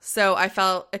ago. So I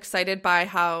felt excited by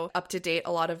how up to date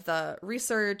a lot of the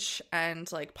research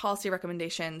and like policy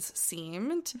recommendations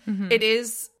seemed. It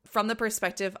is from the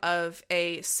perspective of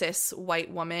a cis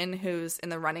white woman who's in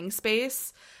the running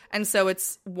space. And so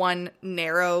it's one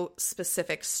narrow,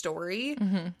 specific story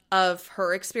of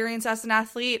her experience as an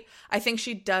athlete. I think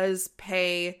she does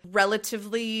pay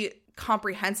relatively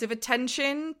comprehensive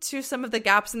attention to some of the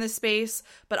gaps in this space,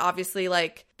 but obviously,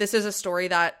 like, this is a story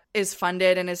that is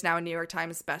funded and is now a New York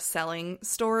Times best-selling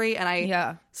story, and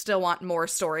I still want more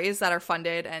stories that are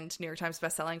funded and New York Times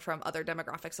best-selling from other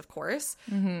demographics, of course.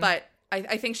 But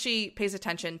I think she pays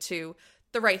attention to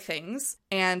the right things,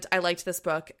 and I liked this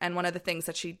book. And one of the things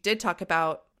that she did talk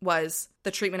about was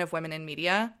the treatment of women in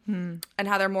media and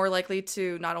how they're more likely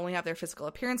to not only have their physical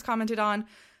appearance commented on,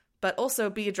 but also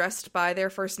be addressed by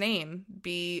their first name,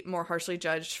 be more harshly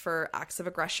judged for acts of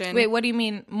aggression. Wait, what do you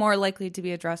mean more likely to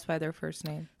be addressed by their first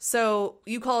name? So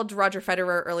you called Roger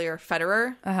Federer earlier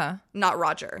Federer, not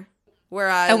Roger.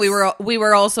 Whereas, and we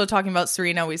were also talking about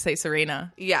Serena. We say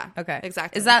Serena. Yeah. Okay.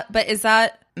 Exactly. Is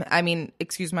that? I mean,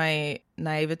 excuse my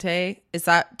naivete. Is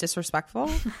that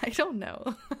disrespectful? I don't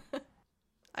know.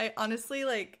 I honestly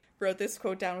wrote this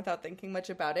quote down without thinking much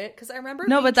about it because I remember.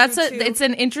 No, but it's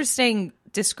an interesting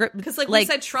description because we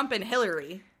said Trump and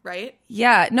Hillary, right?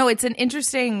 Yeah. No, it's an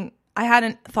interesting. I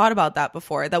hadn't thought about that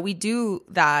before. That we do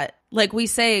that. Like, we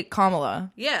say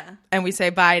Kamala. Yeah. And we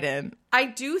say Biden. I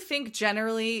do think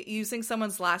generally using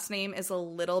someone's last name is a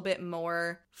little bit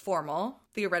more formal,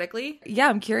 theoretically. Yeah,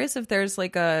 I'm curious if there's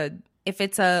if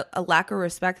it's a lack of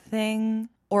respect thing,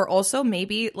 or also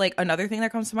maybe like another thing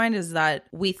that comes to mind is that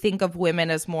we think of women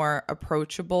as more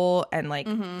approachable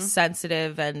and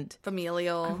sensitive and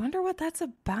familial. I wonder what that's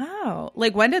about.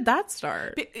 Like, when did that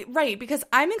start? Right, because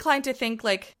I'm inclined to think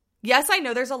yes, I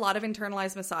know there's a lot of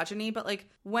internalized misogyny, but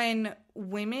when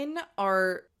women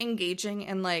are engaging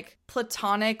in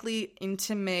platonically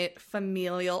intimate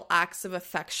familial acts of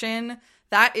affection,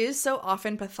 that is so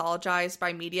often pathologized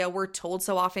by media. We're told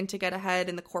so often to get ahead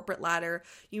in the corporate ladder.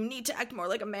 You need to act more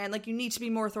like a man. You need to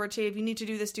be more authoritative. You need to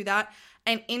do this, do that.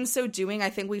 And in so doing, I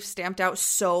think we've stamped out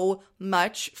so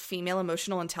much female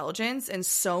emotional intelligence and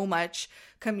so much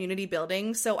community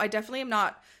building. So I definitely am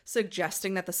not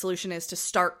suggesting that the solution is to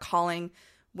start calling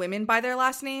women by their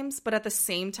last names. But at the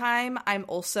same time, I'm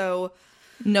also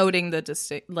noting the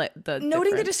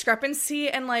discrepancy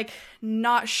and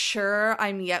not sure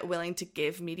I'm yet willing to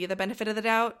give media the benefit of the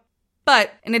doubt.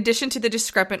 But in addition to the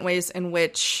discrepant ways in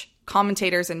which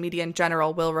commentators and media in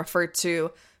general will refer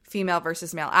to female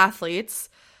versus male athletes,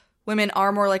 women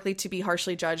are more likely to be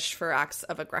harshly judged for acts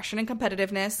of aggression and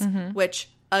competitiveness, which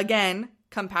again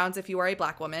compounds if you are a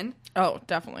Black woman. Oh,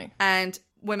 definitely. And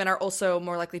women are also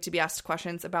more likely to be asked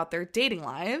questions about their dating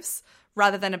lives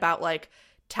rather than about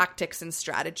tactics and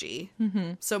strategy.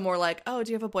 So more oh,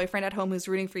 do you have a boyfriend at home who's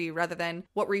rooting for you, rather than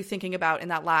what were you thinking about in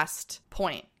that last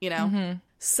point, you know?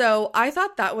 So I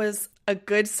thought that was a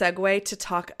good segue to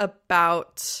talk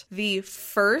about the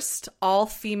first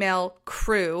all-female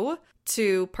crew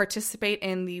to participate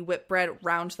in the Whitbread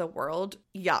Round the World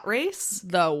yacht race.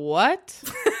 The what?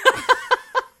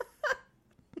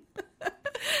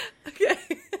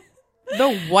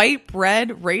 The white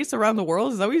bread race around the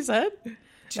world? Is that what you said? Do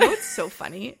you know what's so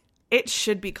funny? It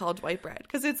should be called white bread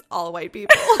because it's all white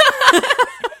people.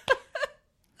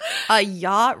 A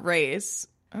yacht race.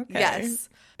 Okay. Yes.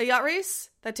 A yacht race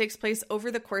that takes place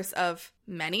over the course of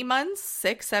many months,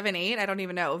 6, 7, 8. I don't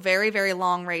even know. Very, very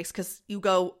long race because you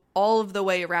go all of the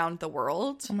way around the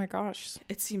world. Oh my gosh.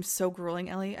 It seems so grueling,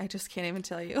 Ellie. I just can't even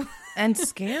tell you. And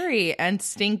scary and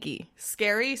stinky.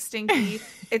 Scary, stinky.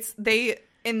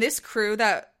 In this crew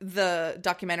that the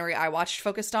documentary I watched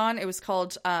focused on, it was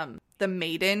called the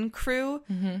Maiden Crew,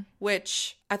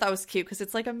 which I thought was cute because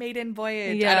it's like a maiden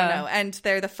voyage. Yeah. I don't know. And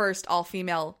they're the first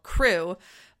all-female crew,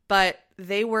 but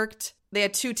they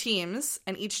had 2 teams,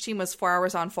 and each team was 4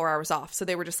 hours on, 4 hours off. So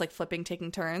they were just like flipping,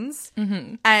 taking turns.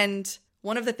 Mm-hmm. And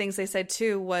one of the things they said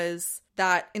too was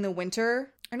that in the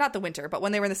winter, or not the winter, but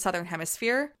when they were in the southern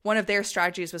hemisphere, one of their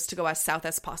strategies was to go as south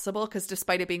as possible because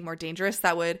despite it being more dangerous,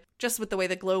 that would, just with the way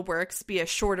the globe works, be a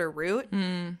shorter route.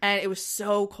 And it was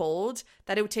so cold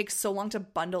that it would take so long to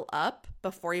bundle up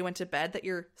before you went to bed that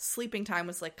your sleeping time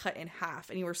was like cut in half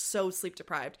and you were so sleep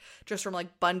deprived just from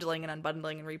like bundling and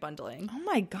unbundling and rebundling. Oh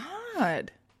my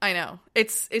God. I know.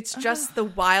 It's just the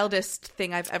wildest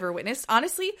thing I've ever witnessed.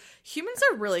 Honestly, humans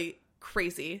are really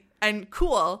crazy and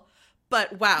cool.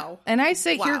 But wow. And I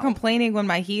sit here complaining when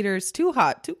my heater's too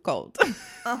hot, too cold.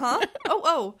 Uh-huh.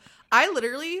 Oh. I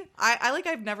literally,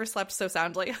 I've never slept so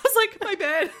soundly. I was like, my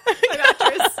bed, my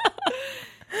mattress.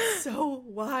 So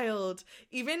wild.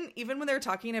 Even when they're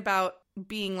talking about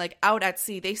being like out at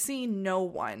sea, they see no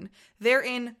one. They're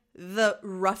in the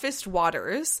roughest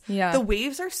waters. Yeah. The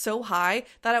waves are so high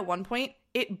that at one point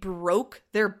it broke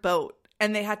their boat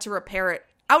and they had to repair it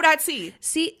out at sea.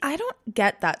 See, I don't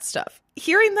get that stuff.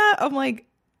 Hearing that, I'm like,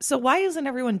 so why isn't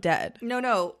everyone dead?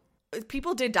 No.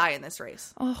 People did die in this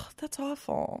race. Oh, that's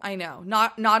awful. I know.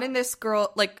 Not in this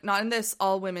not in this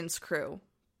all women's crew.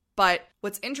 But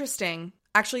what's interesting,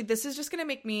 actually, this is just going to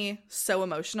make me so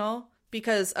emotional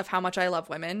because of how much I love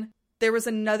women. There was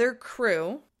another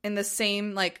crew in the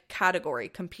same like category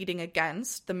competing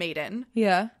against the Maiden.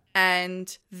 Yeah.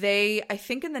 And they, I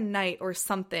think in the night or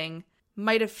something,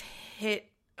 might have hit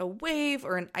a wave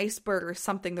or an iceberg or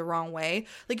something the wrong way.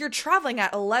 Like you're traveling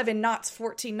at 11 knots,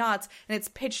 14 knots, and it's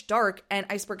pitch dark and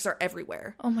icebergs are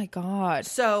everywhere. Oh my God.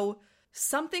 So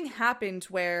something happened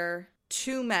where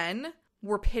 2 men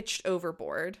were pitched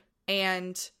overboard.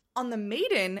 And on the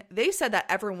Maiden, they said that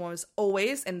everyone was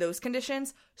always, in those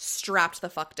conditions, strapped the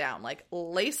fuck down. Like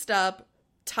laced up,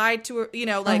 tied to,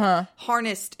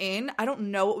 harnessed in. I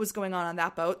don't know what was going on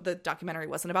that boat. The documentary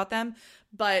wasn't about them.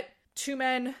 But 2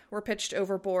 men were pitched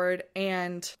overboard,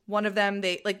 and one of them,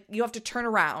 you have to turn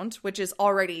around, which is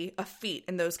already a feat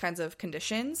in those kinds of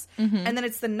conditions. Mm-hmm. And then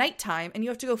it's the nighttime, and you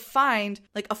have to go find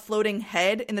like a floating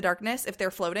head in the darkness if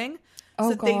they're floating.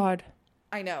 Oh, so God.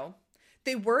 I know.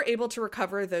 They were able to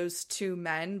recover those 2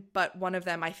 men, but one of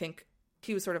them, I think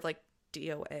he was sort of like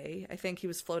DOA. I think he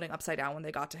was floating upside down when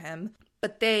they got to him.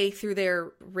 But they, through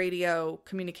their radio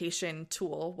communication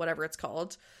tool, whatever it's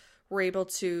called, were able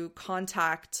to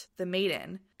contact the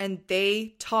Maiden, and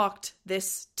they talked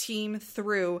this team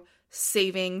through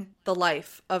saving the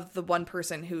life of the one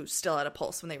person who still had a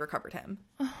pulse when they recovered him.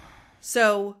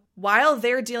 So while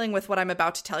they're dealing with what I'm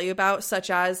about to tell you about, such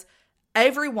as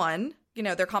everyone,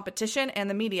 their competition and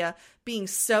the media being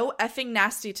so effing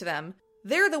nasty to them,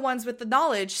 they're the ones with the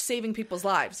knowledge saving people's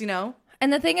lives,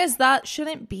 And the thing is, that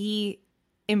shouldn't be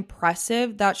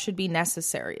impressive. That should be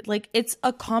necessary. Like, it's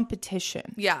a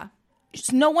competition. Yeah.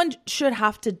 No one should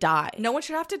have to die. No one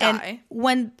should have to die.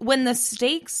 And when the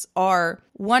stakes are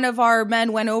one of our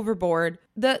men went overboard,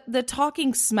 the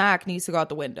talking smack needs to go out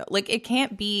the window. Like, it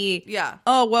can't be,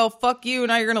 oh, well, fuck you,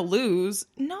 now you're going to lose.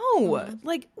 No.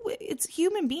 Like, it's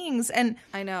human beings. And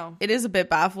I know. It is a bit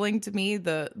baffling to me,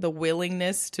 the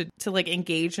willingness to like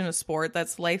engage in a sport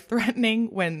that's life-threatening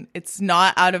when it's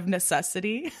not out of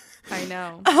necessity. I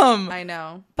know. I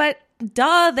know. But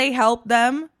duh, they help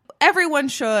them. Everyone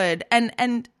should.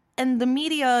 And the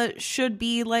media should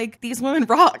be like, these women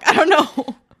rock. I don't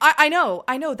know. I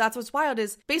know. That's what's wild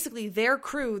is basically their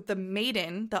crew, the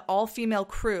Maiden, the all-female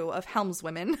crew of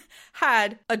helmswomen,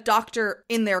 had a doctor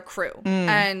in their crew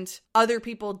and other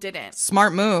people didn't.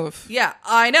 Smart move. Yeah,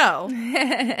 I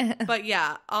know. But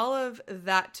yeah, all of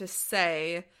that to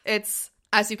say, it's,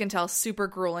 as you can tell, super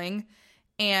grueling.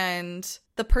 And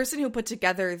the person who put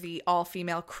together the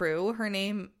all-female crew, her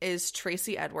name is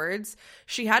Tracy Edwards.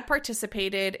 She had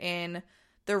participated in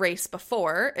the race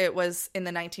before. It was in the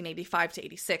 1985 to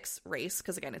 86 race,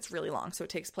 because again, it's really long. So it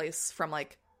takes place from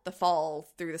like the fall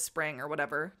through the spring or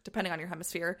whatever, depending on your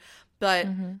hemisphere. But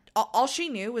all she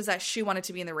knew was that she wanted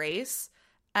to be in the race.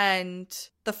 And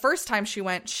The first time she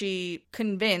went, she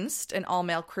convinced an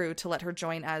all-male crew to let her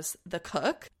join as the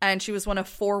cook. And she was one of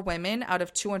 4 women out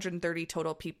of 230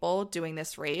 total people doing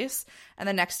this race. And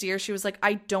the next year, she was like,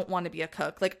 I don't want to be a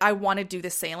cook. Like, I want to do the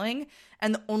sailing.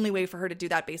 And the only way for her to do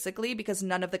that, basically, because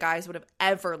none of the guys would have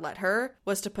ever let her,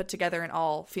 was to put together an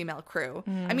all-female crew.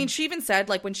 I mean, she even said,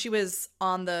 like, when she was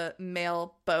on the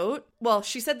male boat, well,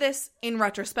 she said this in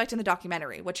retrospect in the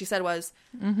documentary. What she said was,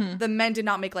 the men did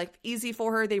not make life easy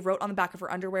for her. They wrote on the back of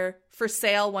her underwear, for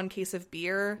sale, 1 case of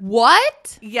beer.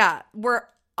 What? Yeah, were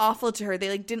awful to her. They,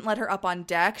 like, didn't let her up on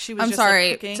deck. She was I'm just,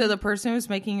 sorry, like, cooking. to the person who's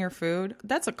making your food,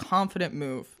 that's a confident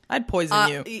move. I'd poison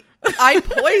you. I'd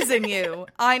poison you.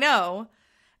 I know.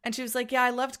 And she was like, yeah,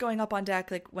 I loved going up on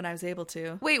deck, like, when I was able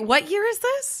to. Wait, what year is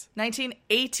this?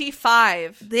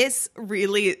 1985. This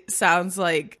really sounds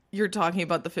like you're talking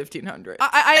about the 1500s.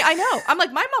 I know. I'm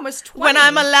like, my mom was 20. When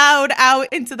I'm allowed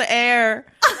out into the air,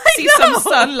 see some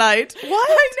sunlight. What?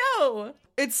 I know.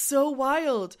 It's so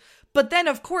wild. But then,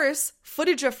 of course,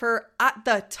 footage of her at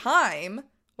the time,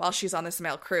 while she's on this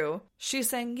male crew, she's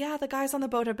saying, yeah, the guys on the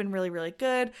boat have been really, really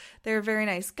good. They're very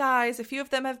nice guys. A few of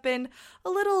them have been a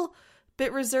little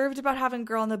bit reserved about having a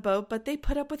girl on the boat, but they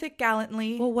put up with it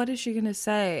gallantly. Well, what is she going to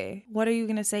say? What are you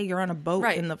going to say? You're on a boat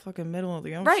Right. in the fucking middle of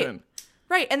the ocean.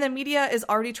 Right. And the media is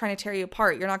already trying to tear you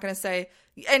apart. You're not going to say,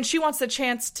 and she wants the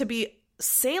chance to be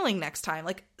sailing next time.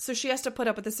 Like, so she has to put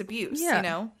up with this abuse, Yeah. you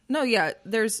know? No, yeah.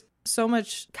 There's so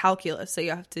much calculus that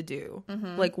you have to do.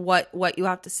 Like what you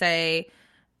have to say.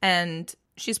 And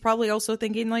she's probably also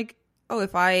thinking like, oh,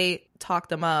 if I talk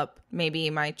them up, maybe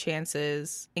my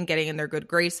chances in getting in their good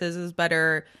graces is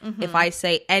better. If I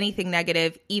say anything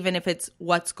negative, even if it's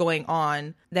what's going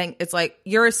on, then it's like,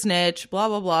 you're a snitch, blah,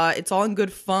 blah, blah. It's all in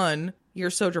good fun. You're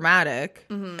so dramatic.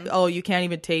 Oh, you can't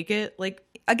even take it. Like,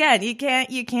 again, you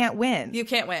can't win. You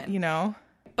can't win. You know?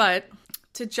 But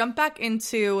to jump back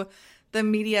into the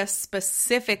media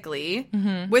specifically,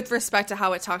 with respect to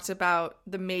how it talked about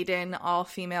the maiden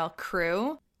all-female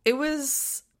crew, it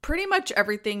was pretty much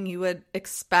everything you would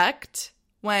expect.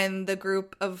 When the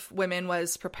group of women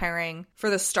was preparing for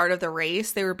the start of the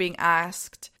race, they were being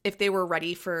asked if they were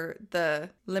ready for the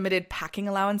limited packing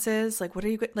allowances. Like, what are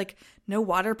you like? No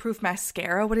waterproof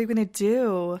mascara. What are you going to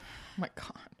do? Oh my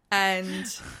God. And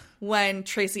when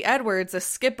Tracy Edwards, the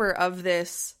skipper of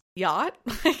this yacht,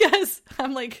 I guess,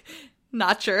 I'm like,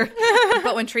 not sure.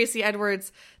 But when Tracy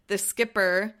Edwards, the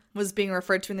skipper, was being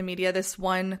referred to in the media, this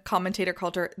one commentator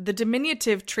called her the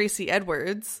diminutive Tracy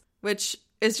Edwards, which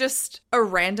is just a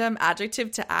random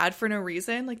adjective to add for no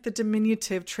reason. Like, the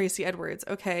diminutive Tracy Edwards,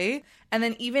 okay? And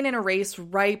then even in a race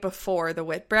right before the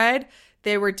Whitbread,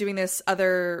 they were doing this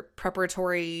other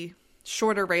preparatory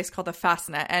shorter race called the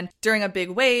Fastnet. And during a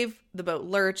big wave, the boat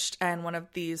lurched and one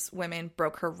of these women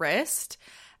broke her wrist.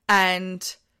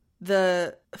 And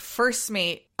the first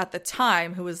mate at the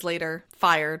time, who was later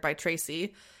fired by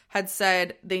Tracy, had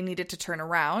said they needed to turn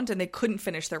around and they couldn't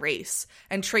finish the race.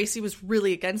 And Tracy was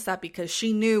really against that because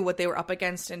she knew what they were up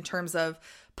against in terms of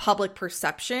public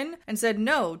perception, and said,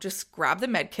 no, just grab the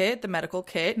med kit, the medical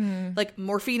kit, like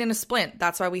morphine and a splint.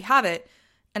 That's why we have it.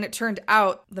 And it turned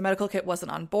out the medical kit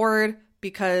wasn't on board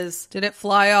because... Did it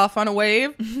fly off on a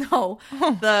wave? No.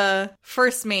 The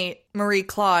first mate, Marie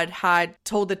Claude, had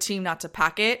told the team not to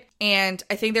pack it. And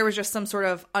I think there was just some sort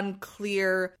of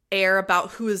unclear air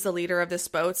about who is the leader of this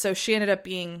boat. So she ended up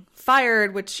being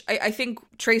fired, which I think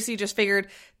Tracy just figured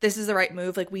this is the right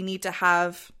move. Like, we need to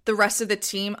have the rest of the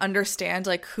team understand,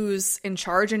 like, who's in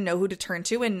charge and know who to turn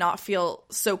to and not feel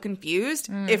so confused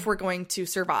if we're going to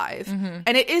survive.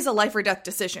 And it is a life or death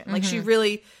decision. Like, she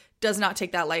really does not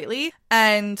take that lightly.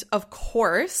 And of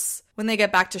course, when they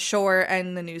get back to shore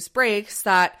and the news breaks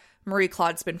that Marie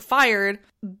Claude's been fired,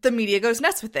 the media goes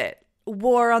nuts with it.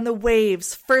 War on the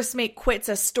waves. First mate quits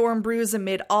as storm brews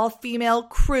amid all-female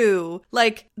crew.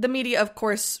 Like, the media, of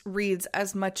course, reads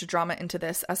as much drama into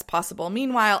this as possible.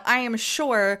 Meanwhile, I am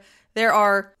sure there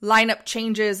are lineup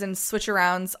changes and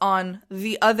switch-arounds on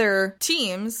the other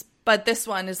teams, but this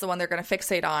one is the one they're going to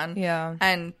fixate on. Yeah.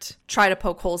 And try to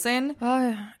poke holes in.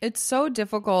 It's so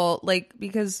difficult, like,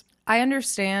 because I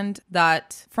understand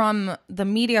that from the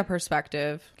media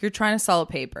perspective, you're trying to sell a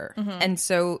paper. And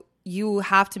so you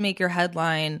have to make your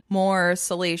headline more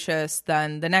salacious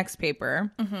than the next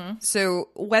paper. So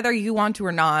whether you want to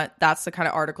or not, that's the kind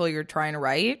of article you're trying to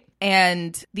write.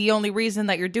 And the only reason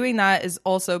that you're doing that is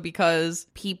also because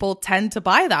people tend to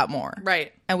buy that more.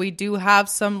 Right. and we do have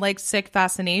some like sick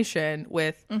fascination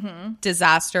with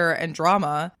disaster and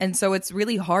drama. And so it's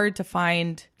really hard to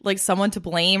find like someone to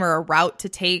blame or a route to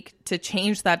take to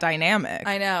change that dynamic.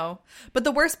 I know. But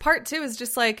the worst part too is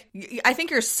just like, I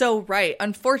think you're so right.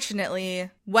 Unfortunately,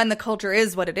 when the culture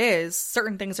is what it is,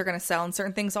 certain things are going to sell and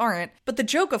certain things aren't. But the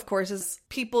joke, of course, is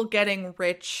people getting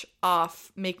rich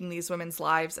off making these women's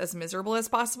lives as miserable as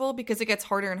possible, because it gets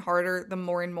harder and harder the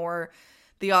more and more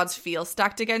the odds feel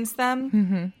stacked against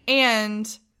them.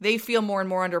 And they feel more and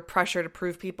more under pressure to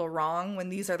prove people wrong when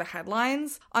these are the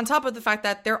headlines, on top of the fact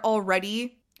that they're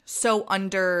already so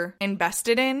under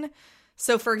invested in.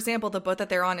 So, for example, the boat that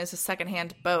they're on is a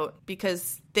secondhand boat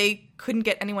because they couldn't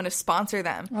get anyone to sponsor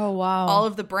them. Oh, wow. All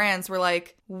of the brands were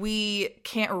like, we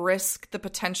can't risk the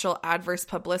potential adverse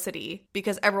publicity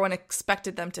because everyone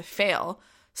expected them to fail.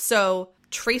 So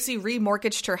Tracy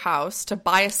remortgaged her house to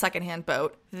buy a secondhand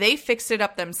boat. They fixed it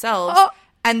up themselves. Oh.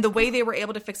 And the way they were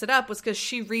able to fix it up was because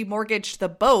she remortgaged the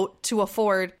boat to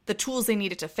afford the tools they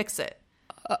needed to fix it.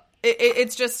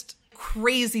 It's just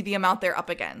crazy the amount they're up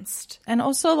against. And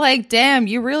also, like, damn,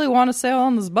 you really want to sail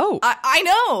on this boat. I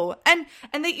know.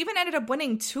 And they even ended up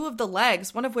winning 2 of the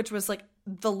legs, one of which was like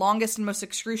the longest and most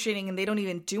excruciating, and they don't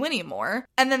even do anymore.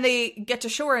 And then they get to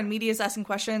shore and media's asking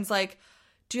questions like,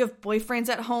 do you have boyfriends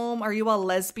at home? Are you all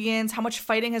lesbians? How much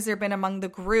fighting has there been among the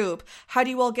group? How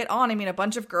do you all get on? I mean, a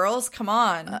bunch of girls? Come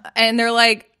on. And they're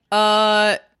like,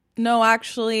 no,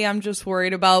 actually, I'm just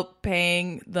worried about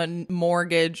paying the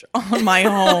mortgage on my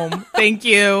home. Thank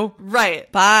you. Right.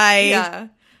 Bye. Yeah.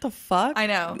 The fuck? I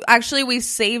know. Actually, we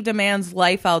saved a man's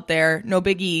life out there. No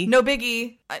biggie. No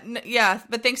biggie. Yeah,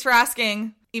 but thanks for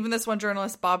asking. Even this one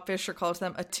journalist, Bob Fisher, calls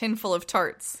them a tin full of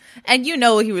tarts. And you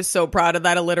know he was so proud of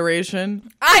that alliteration.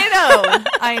 I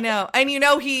know. And you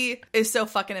know he is so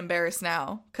fucking embarrassed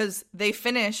now because they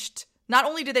finished. Not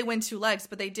only did they win 2 legs,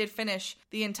 but they did finish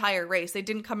the entire race. They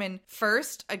didn't come in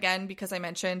first, again, because I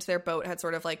mentioned their boat had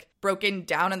sort of like broken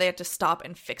down and they had to stop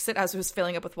and fix it as it was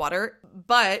filling up with water.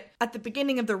 But at the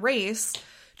beginning of the race,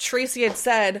 Tracy had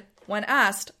said, when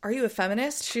asked, are you a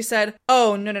feminist? She said,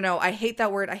 oh, no. I hate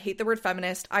that word. I hate the word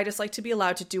feminist. I just like to be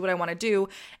allowed to do what I want to do.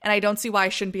 And I don't see why I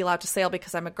shouldn't be allowed to sail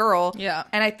because I'm a girl. Yeah.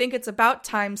 And I think it's about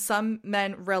time some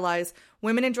men realize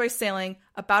women enjoy sailing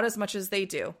about as much as they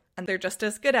do. And they're just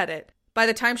as good at it. By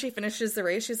the time she finishes the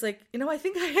race, she's like, I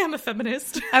think I am a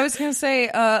feminist. I was going to say,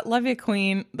 love you,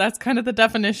 queen. That's kind of the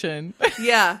definition.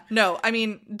 Yeah, no, I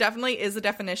mean, definitely is a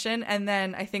definition. And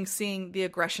then I think seeing the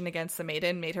aggression against the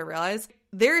maiden made her realize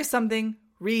there is something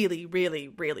really, really,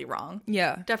 really wrong.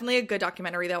 Yeah. Definitely a good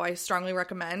documentary, though. I strongly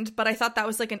recommend. But I thought that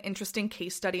was like an interesting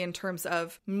case study in terms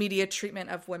of media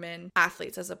treatment of women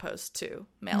athletes as opposed to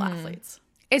male athletes.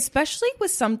 Especially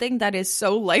with something that is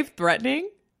so life-threatening.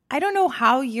 I don't know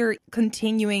how you're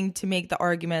continuing to make the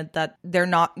argument that they're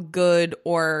not good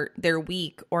or they're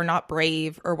weak or not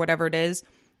brave or whatever it is.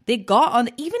 They got on,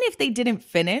 even if they didn't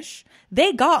finish,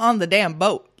 they got on the damn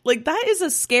boat. Like, that is a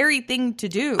scary thing to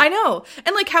do. I know.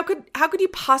 And like, how could you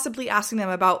possibly asking them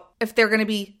about if they're going to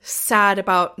be sad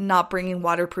about not bringing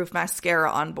waterproof mascara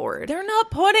on board? They're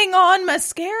not putting on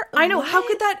mascara. I know. What? How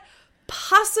could that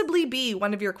possibly be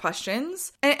one of your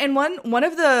questions? And one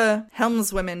of the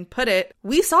helmswomen put it,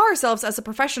 we saw ourselves as a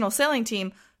professional sailing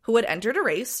team who had entered a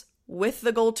race with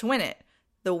the goal to win it.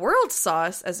 The world saw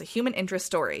us as a human interest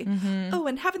story. Oh,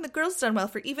 and haven't the girls done well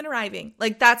for even arriving?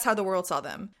 Like, that's how the world saw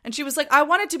them. And she was like, I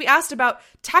wanted to be asked about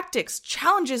tactics,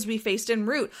 challenges we faced en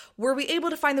route. Were we able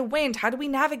to find the wind? How did we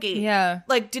navigate? Yeah.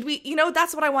 Like, did we,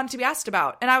 that's what I wanted to be asked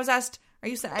about. And I was asked, are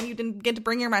you sad you didn't get to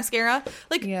bring your mascara?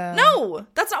 Like, no,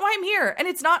 that's not why I'm here. And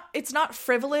it's not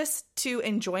frivolous to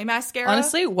enjoy mascara.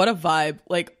 Honestly, what a vibe.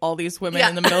 Like, all these women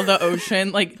in the middle of the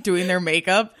ocean, like, doing their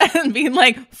makeup and being,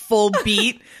 like, full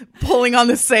beat, pulling on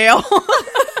the sail.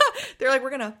 They're like, we're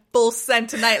going to full send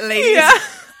tonight, ladies.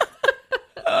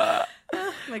 Yeah.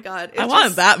 Oh, my God. I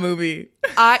wanted that movie.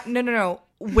 No.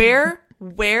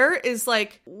 Where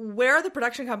are the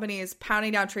production companies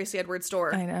pounding down Tracy Edwards'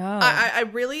 door? I know. I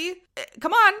really,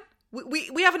 come on.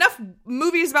 We have enough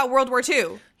movies about World War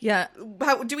II. Yeah.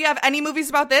 Do we have any movies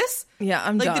about this? Yeah,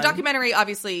 I'm done. The documentary,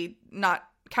 obviously not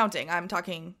counting. I'm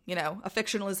talking, a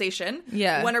fictionalization.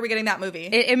 Yeah. When are we getting that movie?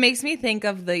 It makes me think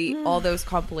of all those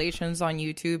compilations on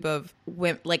YouTube of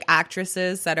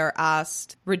actresses that are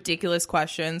asked ridiculous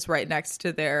questions right next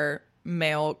to their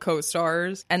male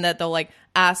co-stars, and that they'll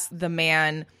ask the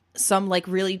man some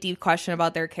really deep question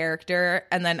about their character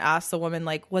and then ask the woman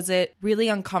was it really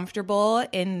uncomfortable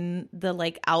in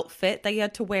the outfit that you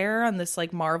had to wear on this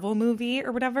Marvel movie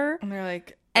or whatever, and they're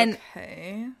like,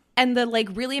 okay. And the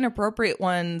really inappropriate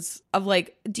ones of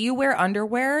do you wear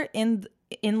underwear in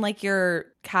in like your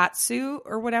cat suit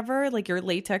or whatever, like your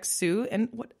latex suit, and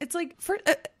what it's like for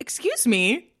excuse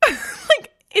me,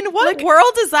 like in what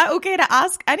world is that okay to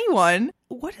ask anyone?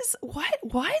 What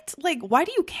like, why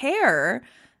do you care,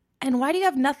 and why do you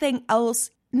have nothing else?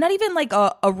 Not even like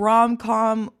a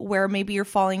rom-com where maybe you're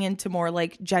falling into more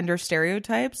like gender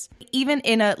stereotypes. Even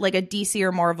in a DC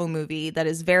or Marvel movie that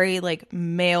is very like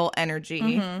male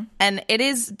energy. And it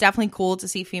is definitely cool to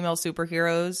see female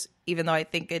superheroes, even though I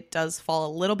think it does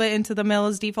fall a little bit into the male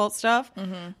as default stuff.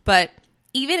 But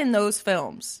even in those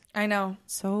films. I know.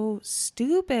 So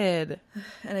stupid.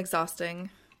 And exhausting.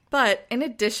 But in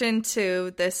addition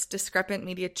to this discrepant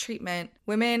media treatment,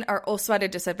 women are also at a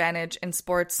disadvantage in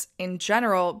sports in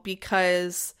general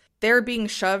because they're being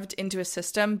shoved into a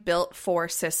system built for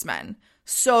cis men.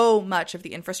 So much of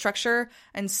the infrastructure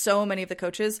and so many of the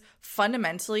coaches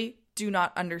fundamentally do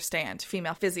not understand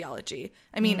female physiology.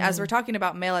 I mean, as we're talking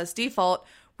about male as default,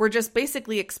 we're just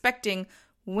basically expecting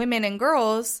women and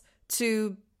girls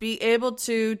to be able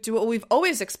to do what we've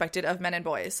always expected of men and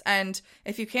boys. And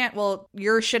if you can't, well,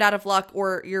 you're shit out of luck,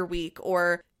 or you're weak,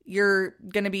 or you're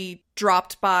going to be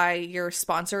dropped by your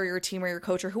sponsor or your team or your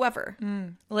coach or whoever.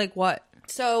 Like what?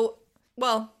 So,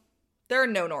 well, there are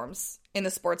no norms in the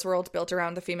sports world built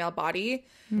around the female body.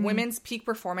 Women's peak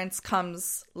performance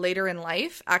comes later in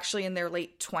life, actually in their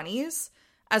late 20s.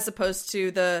 As opposed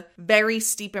to the very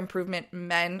steep improvement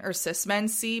men or cis men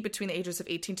see between the ages of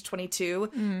 18 to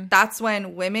 22. That's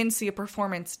when women see a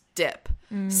performance dip.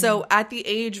 So at the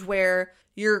age where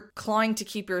you're clawing to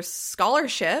keep your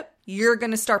scholarship, you're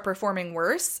going to start performing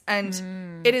worse.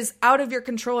 And it is out of your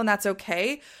control, and that's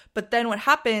okay. But then what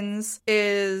happens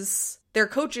is there are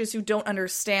coaches who don't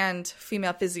understand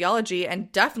female physiology and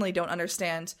definitely don't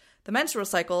understand the menstrual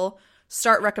cycle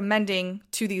start recommending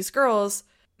to these girls,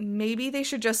 maybe they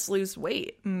should just lose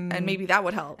weight, and maybe that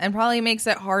would help. And probably makes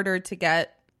it harder to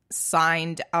get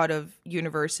signed out of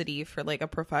university for like a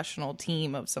professional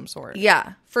team of some sort.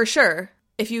 Yeah, for sure.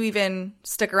 If you even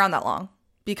stick around that long,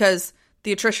 because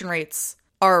the attrition rates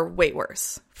are way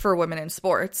worse for women in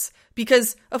sports.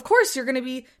 Because, of course, you're going to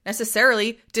be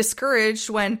necessarily discouraged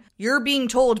when you're being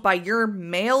told by your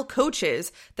male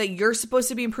coaches that you're supposed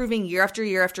to be improving year after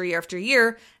year after year after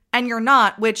year, and you're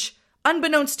not, which,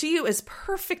 unbeknownst to you, is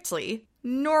perfectly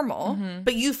normal,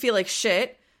 but you feel like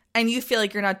shit, and you feel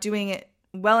like you're not doing it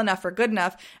well enough or good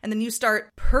enough, and then you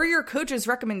start, per your coach's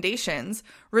recommendations,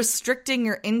 restricting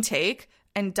your intake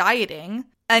and dieting,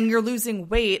 and you're losing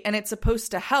weight, and it's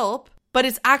supposed to help, but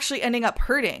it's actually ending up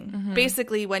hurting.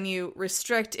 Basically, when you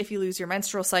restrict, if you lose your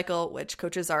menstrual cycle, which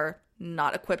coaches are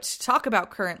not equipped to talk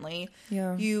about currently,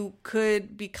 you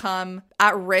could become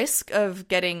at risk of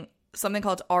getting something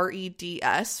called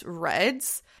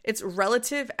REDS. It's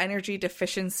relative energy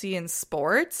deficiency in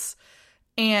sports.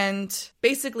 And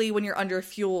basically, when you're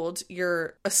underfueled,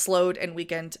 you're a slowed and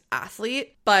weakened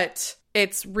athlete. But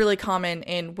it's really common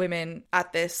in women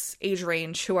at this age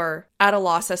range who are at a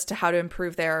loss as to how to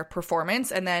improve their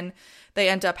performance. And then they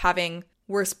end up having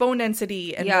worse bone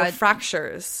density and more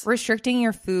fractures. Restricting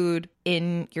your food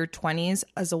in your 20s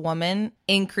as a woman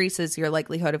increases your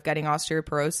likelihood of getting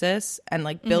osteoporosis, and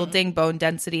like building bone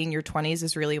density in your 20s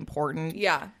is really important.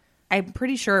 Yeah. I'm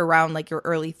pretty sure around like your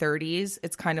early 30s,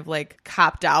 it's kind of like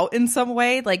capped out in some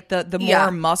way. Like the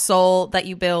more muscle that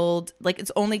you build, like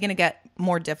it's only going to get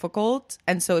more difficult.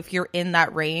 And so if you're in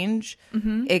that range,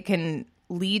 it can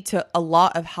lead to a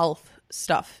lot of health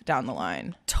stuff down the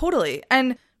line. Totally.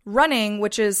 And running,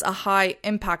 which is a high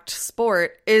impact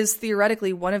sport, is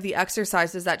theoretically one of the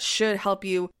exercises that should help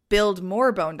you build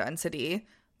more bone density.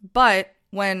 But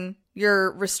when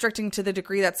you're restricting to the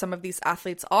degree that some of these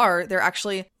athletes are, they're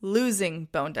actually losing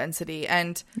bone density.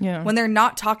 And when they're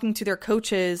not talking to their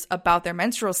coaches about their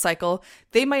menstrual cycle,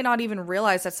 they might not even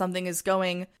realize that something is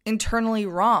going internally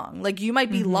wrong. Like you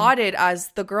might be lauded as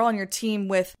the girl on your team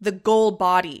with the goal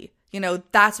body. You know,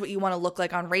 that's what you want to look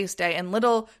like on race day. And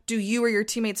little do you or your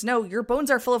teammates know, your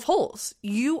bones are full of holes.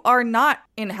 You are not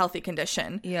in a healthy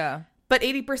condition. Yeah. But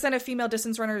 80% of female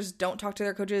distance runners don't talk to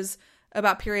their coaches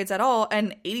about periods at all.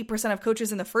 And 80% of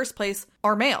coaches in the first place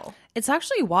are male. It's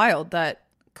actually wild that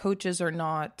coaches are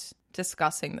not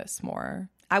discussing this more.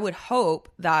 I would hope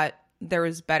that there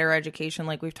is better education,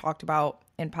 like we've talked about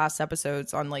in past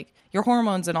episodes, on like your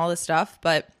hormones and all this stuff.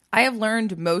 But I have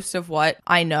learned most of what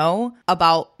I know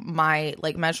about my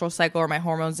like menstrual cycle or my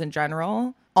hormones in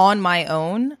general on my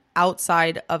own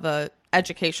outside of a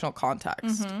educational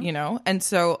context, you know? And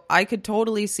so I could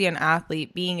totally see an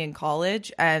athlete being in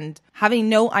college and having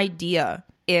no idea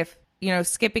if, you know,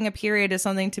 skipping a period is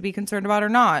something to be concerned about or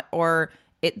not, or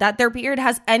that their period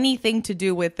has anything to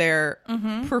do with their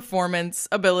performance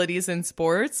abilities in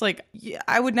sports. Like, yeah,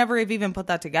 I would never have even put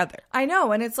that together. I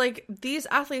know. And it's like, these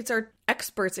athletes are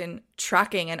experts in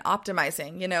tracking and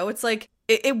optimizing, you know? It's like,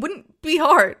 it wouldn't be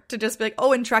hard to just be like,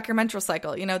 oh, and track your menstrual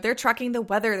cycle. You know, they're tracking the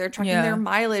weather. They're tracking their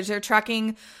mileage. They're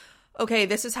tracking, okay,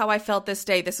 this is how I felt this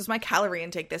day. This is my calorie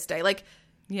intake this day. Like,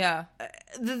 yeah.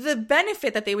 The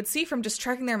benefit that they would see from just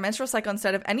tracking their menstrual cycle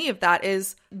instead of any of that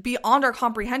is beyond our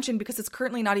comprehension, because it's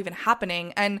currently not even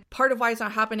happening. And part of why it's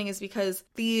not happening is because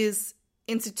these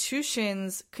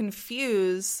institutions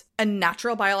confuse a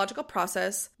natural biological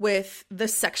process with the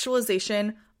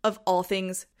sexualization of all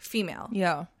things female.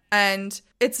 Yeah. And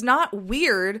it's not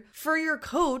weird for your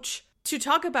coach to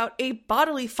talk about a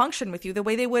bodily function with you the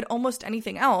way they would almost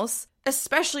anything else,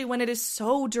 especially when it is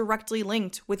so directly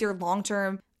linked with your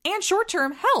long-term and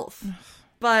short-term health.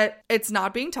 But it's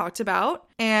not being talked about.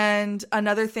 And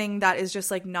another thing that is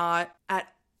just like not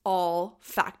at all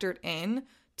factored in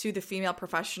to the female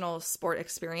professional sport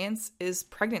experience is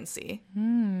pregnancy.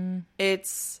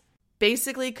 It's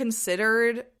basically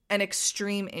considered an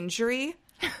extreme injury.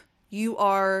 You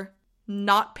are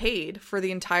not paid for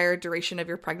the entire duration of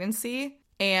your pregnancy,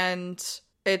 and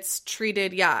it's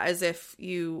treated, as if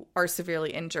you are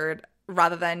severely injured,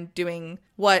 rather than doing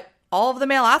what all of the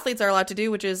male athletes are allowed to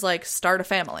do, which is like start a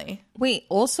family. Wait,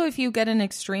 also, if you get an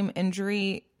extreme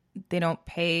injury, they don't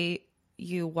pay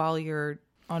you while you're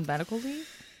on medical leave?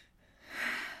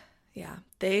 Yeah,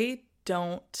 they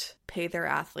don't pay their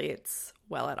athletes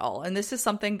well at all. And this is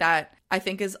something that I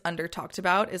think is under talked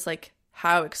about, is like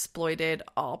how exploited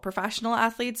all professional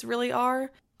athletes really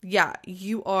are. Yeah,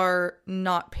 you are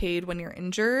not paid when you're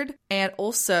injured. And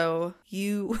also,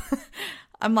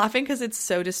 I'm laughing because it's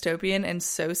so dystopian and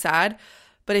so sad.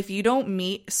 But if you don't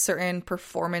meet certain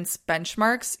performance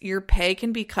benchmarks, your pay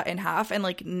can be cut in half and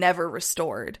like never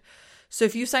restored. So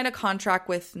if you sign a contract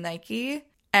with Nike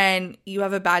and you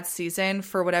have a bad season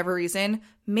for whatever reason,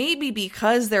 maybe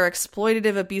because their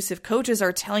exploitative, abusive coaches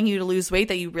are telling you to lose weight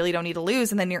that you really don't need to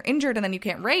lose, and then you're injured and then you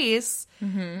can't race,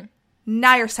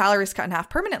 now your salary is cut in half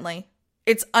permanently.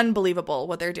 It's unbelievable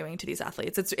what they're doing to these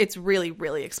athletes. It's really,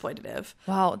 really exploitative.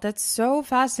 Wow, that's so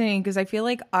fascinating, because I feel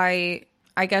like I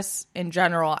guess in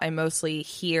general, I mostly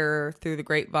hear through the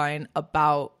grapevine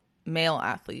about male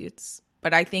athletes.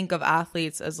 But I think of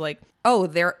athletes as like, oh,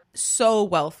 they're so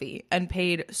wealthy and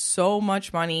paid so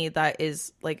much money that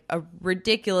is like a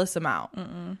ridiculous amount.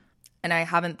 And I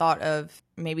haven't thought of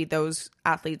maybe those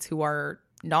athletes who are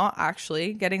not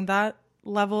actually getting that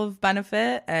level of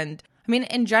benefit. And I mean,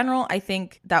 in general, I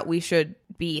think that we should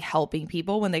be helping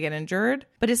people when they get injured,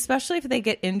 but especially if they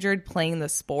get injured playing the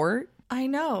sport. I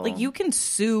know. Like, you can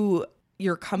sue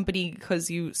your company because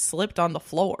you slipped on the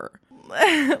floor.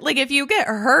 Like, if you get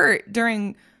hurt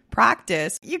during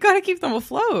practice, you got to keep them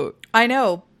afloat. I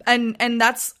know. And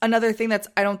that's another thing that's,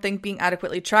 I don't think, being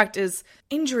adequately tracked is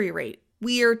injury rate.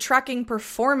 We are tracking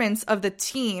performance of the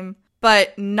team,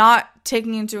 but not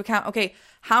taking into account, okay,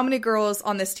 how many girls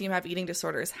on this team have eating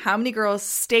disorders? How many girls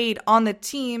stayed on the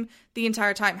team the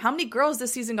entire time? How many girls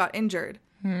this season got injured?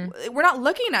 We're not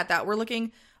looking at that. We're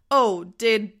looking, oh,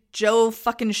 did Joe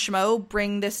fucking Schmo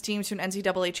bring this team to an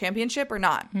NCAA championship or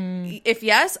not? If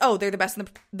yes, oh, they're the best in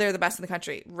the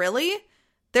country. Really?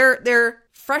 Their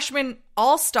freshman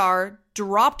all-star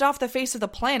dropped off the face of the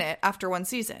planet after one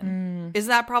season. Isn't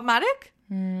that problematic?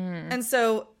 And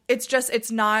so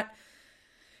it's not,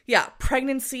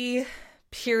 pregnancy,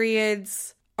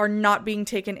 periods are not being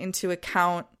taken into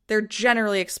account. They're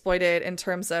generally exploited in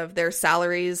terms of their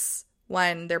salaries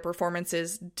when their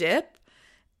performances dip.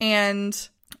 And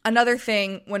another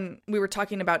thing, when we were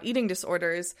talking about eating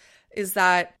disorders, is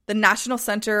that the National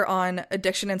Center on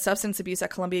Addiction and Substance Abuse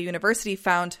at Columbia University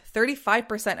found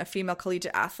 35% of female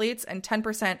collegiate athletes and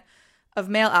 10% of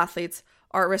male athletes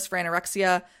are at risk for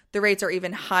anorexia. The rates are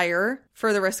even higher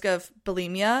for the risk of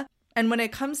bulimia. And when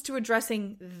it comes to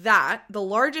addressing that, the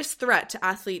largest threat to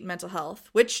athlete mental health,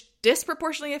 which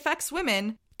disproportionately affects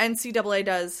women, NCAA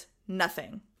does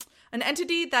nothing. An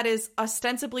entity that is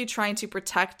ostensibly trying to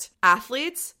protect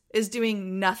athletes is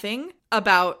doing nothing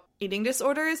about eating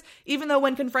disorders, even though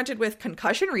when confronted with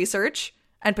concussion research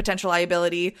and potential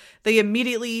liability, they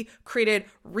immediately created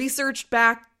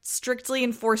research-backed, strictly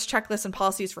enforced checklists and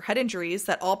policies for head injuries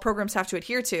that all programs have to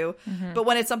adhere to. But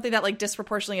when it's something that like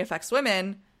disproportionately affects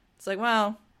women, it's like,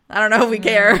 well, I don't know if we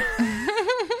care.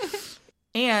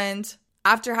 And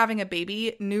after having a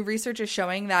baby, new research is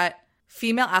showing that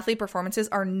female athlete performances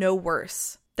are no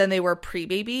worse than they were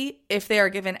pre-baby if they are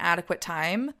given adequate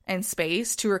time and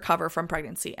space to recover from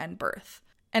pregnancy and birth.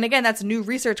 And again, that's new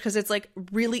research because it's like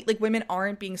really like women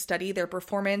aren't being studied. Their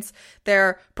performance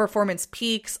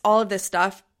peaks, all of this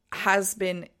stuff has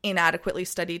been inadequately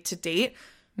studied to date.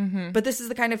 But this is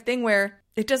the kind of thing where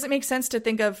it doesn't make sense to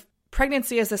think of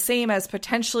pregnancy as the same as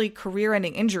potentially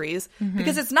career-ending injuries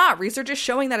because it's not. Research is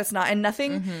showing that it's not, and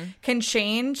nothing can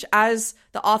change. As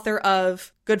the author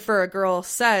of Good for a Girl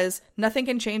says, nothing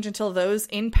can change until those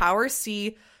in power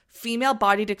see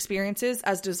female-bodied experiences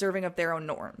as deserving of their own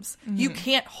norms. You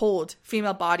can't hold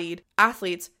female-bodied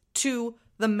athletes to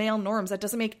the male norms. That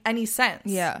doesn't make any sense.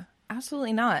 Yeah,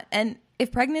 absolutely not. And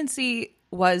if pregnancy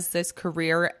was this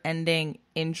career-ending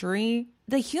injury,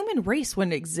 the human race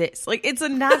wouldn't exist. Like, it's a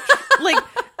natural... like,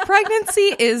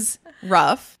 pregnancy is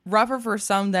rougher for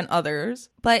some than others,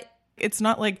 but it's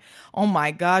not like, oh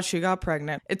my God, she got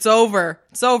pregnant. It's over.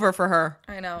 It's over for her.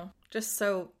 I know. Just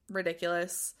so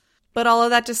ridiculous. But all of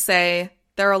that to say,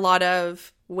 there are a lot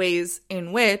of ways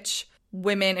in which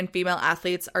women and female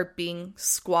athletes are being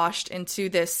squashed into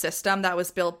this system that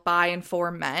was built by and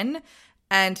for men,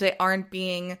 and they aren't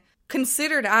being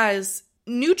considered as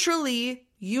neutrally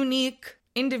unique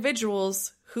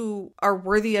individuals who are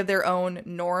worthy of their own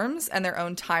norms and their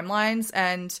own timelines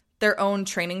and their own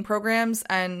training programs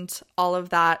and all of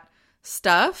that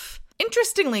stuff.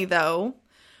 Interestingly, though,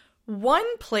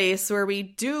 one place where we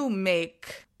do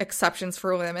make exceptions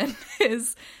for women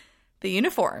is the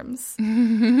uniforms.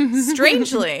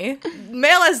 Strangely,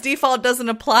 male as default doesn't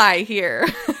apply here.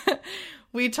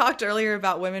 We talked earlier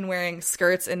about women wearing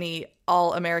skirts in the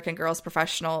All-American Girls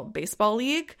Professional Baseball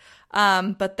League,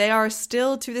 but they are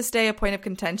still, to this day, a point of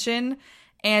contention.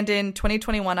 And in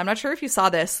 2021, I'm not sure if you saw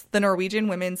this, the Norwegian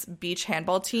women's beach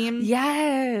handball team.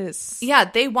 Yes. Yeah,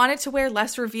 they wanted to wear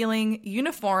less revealing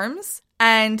uniforms,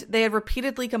 and they had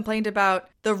repeatedly complained about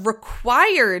the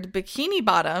required bikini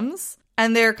bottoms,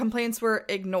 and their complaints were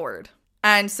ignored.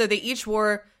 And so they each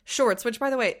wore shorts, which,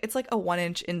 by the way, it's like a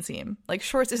 1-inch inseam. Like,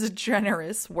 shorts is a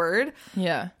generous word.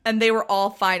 Yeah. And they were all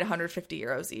fined 150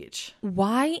 euros each.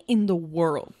 Why in the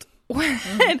world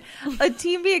would a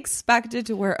team be expected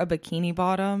to wear a bikini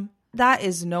bottom? That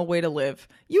is no way to live.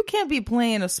 You can't be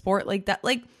playing a sport like that,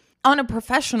 like on a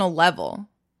professional level.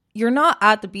 You're not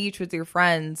at the beach with your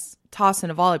friends tossing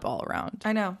a volleyball around.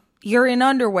 I know. You're in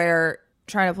underwear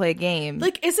trying to play a game.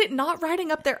 Like, is it not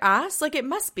riding up their ass? Like, it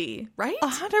must be, right?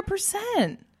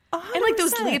 100%. And like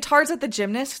those leotards that the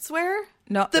gymnasts wear?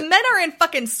 No. The men are in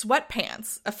fucking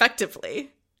sweatpants,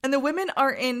 effectively. And the women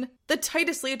are in the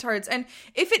tightest leotards. And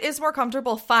if it is more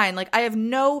comfortable, fine. Like, I have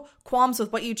no qualms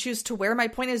with what you choose to wear. My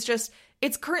point is just,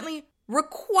 it's currently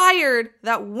required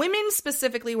that women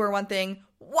specifically wear one thing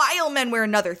while men wear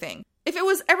another thing. If it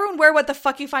was everyone wear what the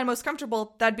fuck you find most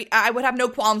comfortable, I would have no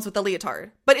qualms with the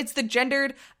leotard. But it's the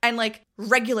gendered and like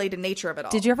regulated nature of it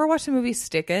all. Did you ever watch the movie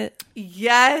Stick It?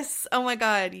 Yes. Oh my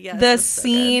God. Yes. The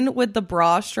scene with the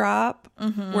bra strap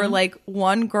where like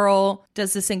one girl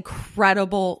does this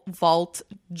incredible vault,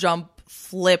 jump,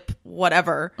 flip,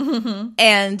 whatever.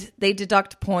 And they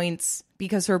deduct points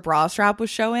because her bra strap was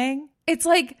showing. It's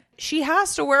like, she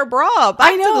has to wear a bra.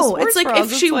 I know. It's like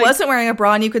if she wasn't wearing a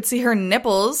bra and you could see her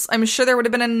nipples, I'm sure there would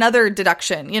have been another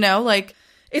deduction, you know? Like,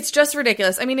 it's just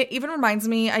ridiculous. I mean, it even reminds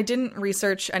me, I didn't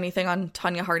research anything on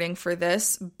Tonya Harding for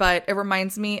this, but it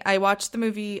reminds me, I watched the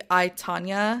movie I,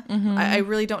 Tonya. I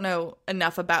really don't know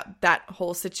enough about that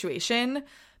whole situation,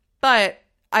 but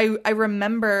I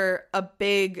remember a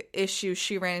big issue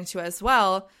she ran into as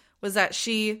well was that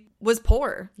she was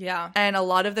poor. Yeah. And a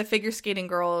lot of the figure skating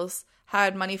girls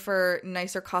had money for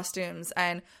nicer costumes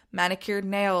and manicured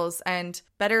nails and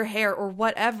better hair or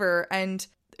whatever. And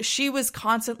she was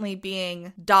constantly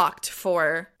being docked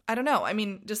for, I don't know, I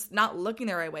mean, just not looking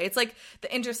the right way. It's like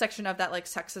the intersection of that like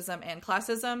sexism and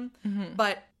classism,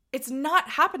 but it's not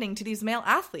happening to these male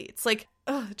athletes. Like,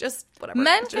 just whatever.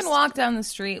 Men can walk down the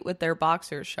street with their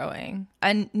boxers showing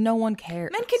and no one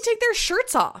cares. Men can take their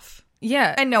shirts off.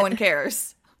 Yeah. And no one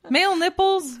cares. Male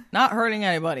nipples, not hurting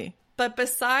anybody. But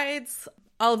besides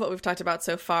all of what we've talked about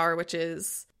so far, which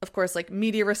is, of course, like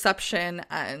media reception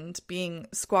and being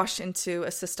squashed into a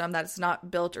system that's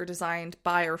not built or designed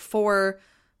by or for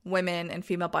women and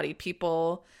female-bodied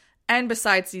people, and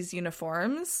besides these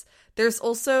uniforms, there's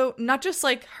also not just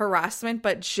like harassment,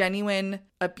 but genuine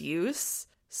abuse.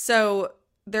 So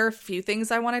there are a few things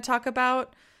I want to talk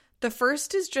about. The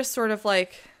first is just sort of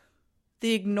like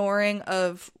the ignoring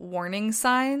of warning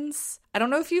signs. I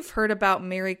don't know if you've heard about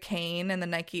Mary Kane and the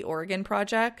Nike Oregon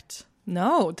Project.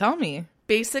 No, tell me.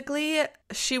 Basically,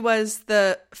 she was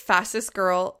the fastest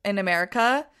girl in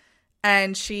America,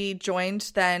 and she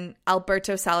joined then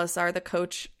Alberto Salazar, the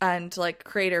coach and like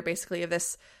creator basically of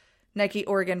this Nike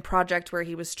Oregon project where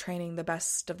he was training the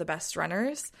best of the best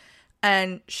runners.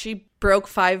 And she broke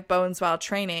 5 bones while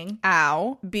training.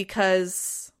 Ow.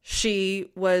 Because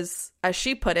she was, as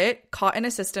she put it, caught in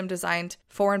a system designed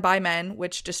for and by men,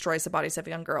 which destroys the bodies of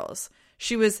young girls.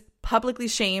 She was publicly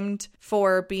shamed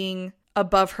for being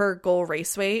above her goal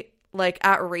race weight. Like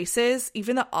at races,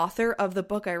 even the author of the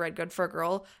book I read, Good for a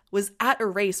Girl, was at a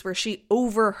race where she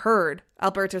overheard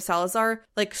Alberto Salazar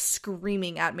like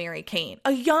screaming at Mary Cain,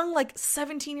 a young like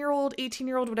 17-year-old,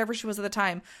 18-year-old, whatever she was at the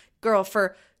time, girl,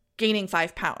 for gaining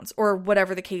 5 pounds or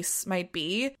whatever the case might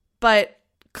be. But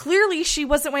clearly she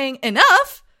wasn't weighing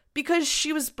enough because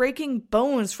she was breaking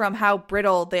bones from how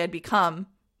brittle they had become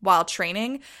while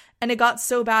training. And it got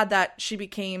so bad that she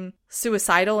became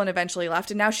suicidal and eventually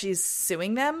left. And now she's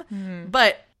suing them.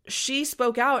 But she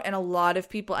spoke out, and a lot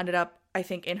of people ended up, I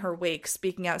think, in her wake,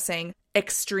 speaking out, saying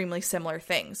extremely similar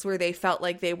things, where they felt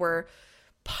like they were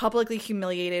publicly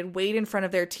humiliated, weighed in front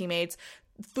of their teammates.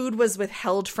 Food was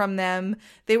withheld from them.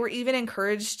 They were even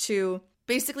encouraged to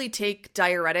basically take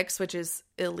diuretics, which is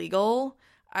illegal.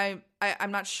 I'm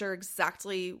not sure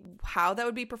exactly how that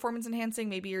would be performance enhancing.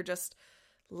 Maybe you're just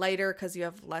lighter because you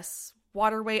have less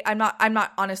water weight. I'm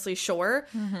not honestly sure,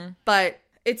 but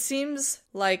it seems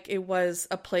like it was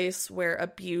a place where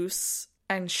abuse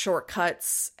and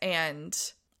shortcuts and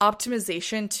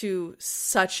optimization to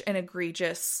such an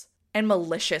egregious and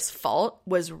malicious fault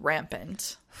was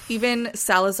rampant. Even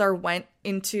Salazar went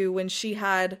into, when she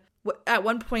had, at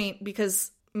one point,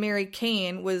 because Mary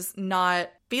Cain was not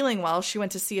feeling well, she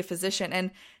went to see a physician,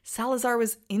 and Salazar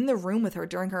was in the room with her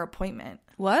during her appointment.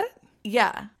 What?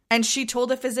 Yeah. And she told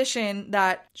the physician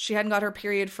that she hadn't got her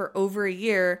period for over a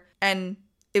year, and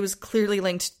it was clearly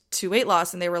linked to weight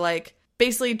loss. And they were like,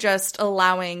 basically just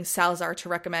allowing Salazar to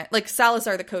recommend, like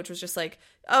Salazar, the coach, was just like,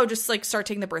 oh, just like start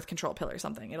taking the birth control pill or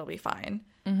something. It'll be fine.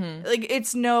 Like,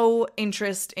 it's no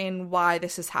interest in why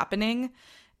this is happening.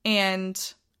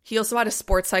 And he also had a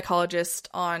sports psychologist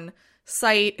on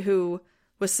site who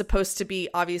was supposed to be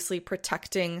obviously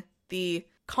protecting the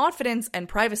confidence and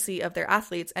privacy of their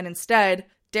athletes. And instead,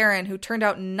 Darren, who turned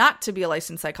out not to be a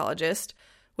licensed psychologist,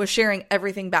 was sharing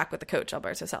everything back with the coach,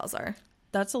 Alberto Salazar.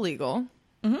 That's illegal.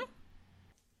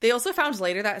 They also found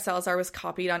later that Salazar was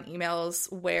copied on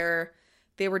emails where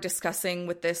they were discussing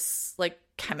with this like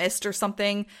chemist or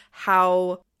something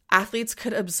how athletes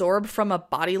could absorb from a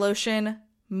body lotion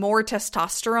more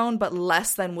testosterone but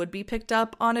less than would be picked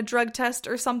up on a drug test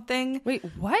or something. Wait,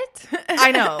 what?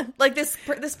 I know. Like this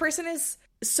person is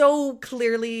so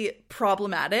clearly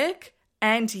problematic,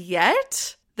 and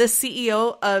yet the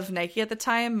CEO of Nike at the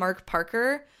time, Mark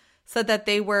Parker, said that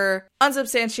they were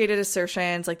unsubstantiated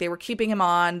assertions, like they were keeping him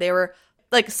on. They were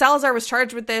like, Salazar was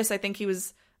charged with this. I think he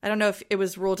was, I don't know if it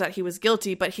was ruled that he was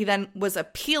guilty, but he then was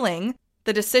appealing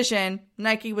the decision.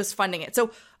 Nike was funding it.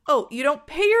 So, oh, you don't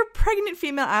pay your pregnant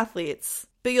female athletes,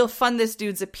 but you'll fund this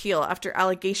dude's appeal after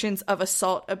allegations of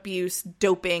assault, abuse,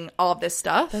 doping, all of this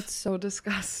stuff. That's so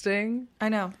disgusting. I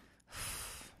know.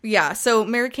 Yeah, so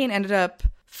Mary Cain ended up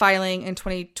filing in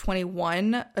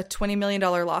 2021 a $20 million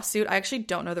lawsuit. I actually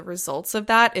don't know the results of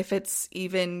that, if it's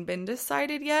even been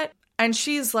decided yet. And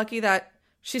she's lucky that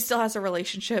she still has a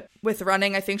relationship with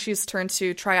running. I think she's turned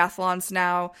to triathlons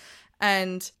now.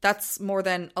 And that's more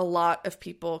than a lot of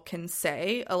people can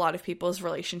say. A lot of people's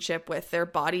relationship with their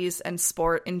bodies and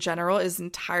sport in general is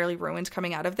entirely ruined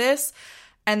coming out of this.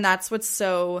 And that's what's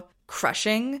so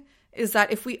crushing, is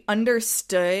that if we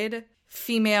understood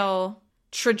female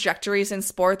trajectories in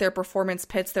sport, their performance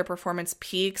pits, their performance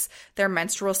peaks, their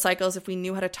menstrual cycles, if we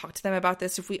knew how to talk to them about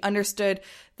this, if we understood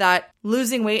that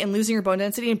losing weight and losing your bone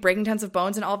density and breaking tons of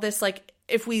bones and all this, like,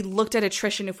 if we looked at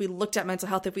attrition, if we looked at mental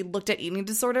health, if we looked at eating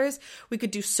disorders, we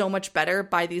could do so much better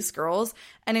by these girls.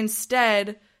 And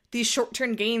instead, these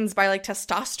short-term gains by like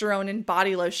testosterone and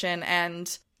body lotion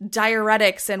and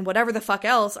diuretics and whatever the fuck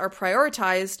else are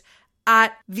prioritized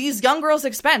at these young girls'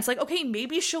 expense. Like, okay,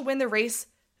 maybe she'll win the race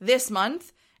this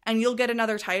month and you'll get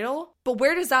another title, but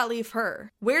where does that leave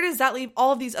her? Where does that leave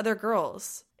all of these other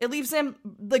girls? It leaves them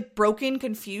like broken,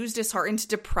 confused, disheartened,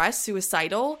 depressed,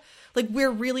 suicidal. Like,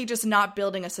 we're really just not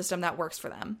building a system that works for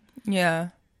them. Yeah.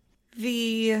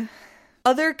 The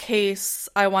other case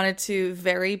I wanted to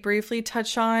very briefly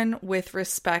touch on with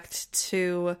respect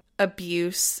to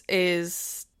abuse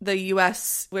is the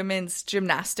U.S. women's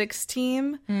gymnastics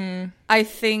team. I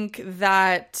think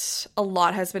that a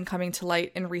lot has been coming to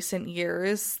light in recent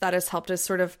years that has helped us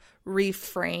sort of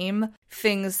reframe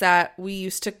things that we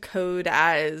used to code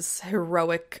as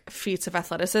heroic feats of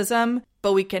athleticism,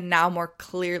 but we can now more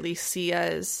clearly see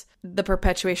as the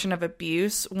perpetuation of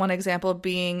abuse. One example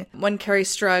being when Carrie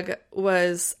Strug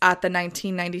was at the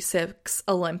 1996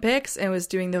 Olympics and was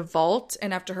doing the vault,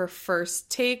 and after her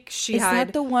first take, she Is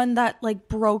that the one that like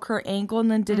broke her ankle and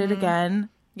then did it again?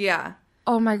 Yeah.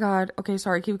 Oh my God. Okay,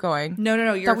 sorry, keep going. No,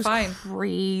 you're that was fine.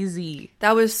 Crazy.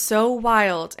 That was so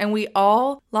wild. And we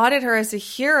all lauded her as a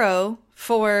hero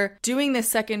for doing the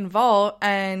second vault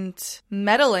and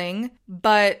medaling,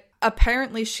 but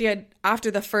apparently she had, after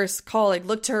the first call, like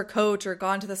looked to her coach or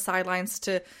gone to the sidelines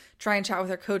to try and chat with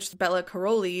her coach, Bella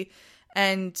Caroli,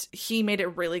 and he made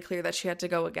it really clear that she had to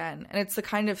go again. And it's the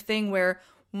kind of thing where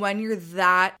when you're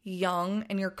that young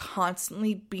and you're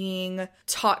constantly being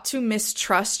taught to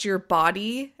mistrust your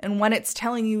body, and when it's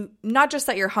telling you not just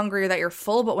that you're hungry or that you're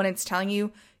full, but when it's telling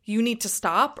you you need to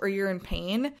stop or you're in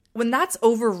pain, when that's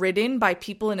overridden by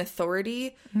people in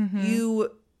authority,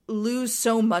 you lose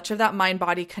so much of that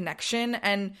mind-body connection,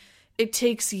 and it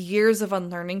takes years of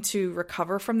unlearning to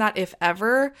recover from that, if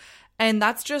ever. And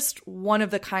that's just one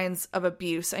of the kinds of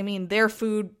abuse. I mean, their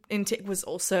food intake was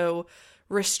also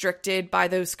restricted by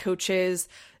those coaches.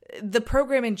 The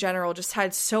program in general just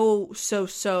had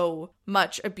so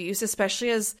much abuse,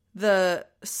 especially as the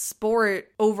sport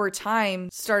over time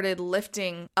started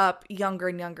lifting up younger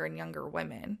and younger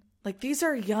women. Like, these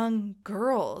are young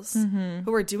girls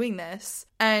who are doing this.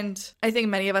 And I think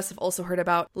many of us have also heard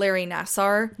about Larry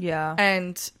Nassar. Yeah.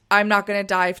 And I'm not going to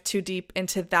dive too deep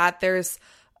into that. There's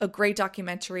a great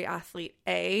documentary, Athlete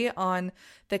A, on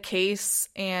the case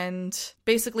and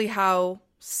basically how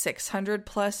 600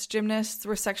 plus gymnasts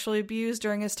were sexually abused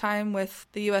during his time with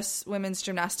the U.S. women's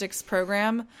gymnastics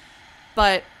program.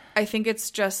 But I think it's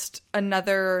just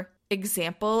another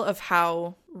example of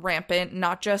how rampant,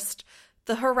 not just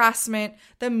the harassment,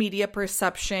 the media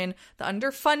perception, the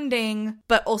underfunding,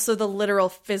 but also the literal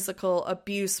physical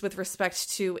abuse with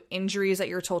respect to injuries that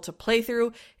you're told to play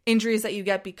through, injuries that you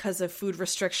get because of food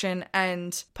restriction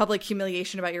and public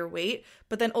humiliation about your weight,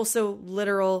 but then also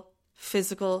literal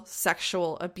physical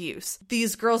sexual abuse.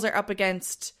 These girls are up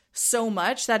against so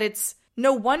much that it's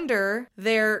no wonder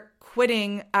they're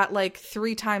quitting at like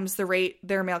 3 times the rate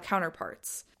their male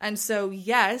counterparts. And so,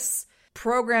 yes,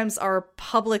 programs are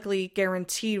publicly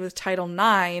guaranteed with Title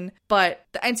IX, but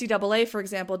the NCAA, for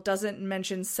example, doesn't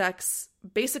mention sex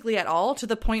basically at all, to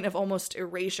the point of almost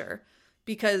erasure,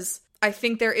 because I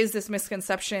think there is this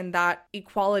misconception that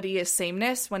equality is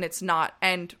sameness when it's not,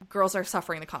 and girls are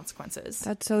suffering the consequences.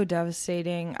 That's so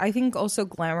devastating. I think also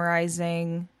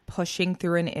glamorizing pushing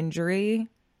through an injury,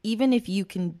 even if you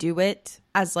can do it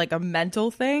as like a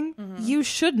mental thing, you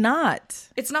should not.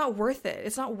 It's not worth it.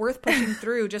 It's not worth pushing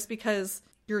through just because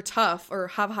you're tough or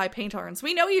have high pain tolerance.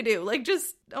 We know you do. Like,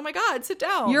 just, oh my God, sit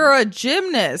down. You're a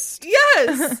gymnast.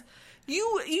 Yes.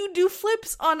 You do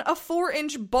flips on a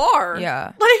 4-inch bar.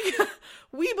 Yeah. Like,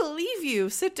 we believe you.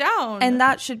 Sit down. And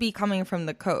that should be coming from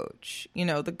the coach. You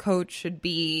know, the coach should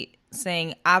be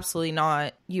saying, absolutely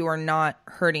not. You are not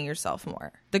hurting yourself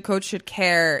more. The coach should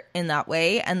care in that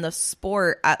way. And the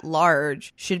sport at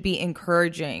large should be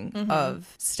encouraging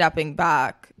of stepping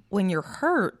back when you're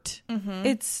hurt.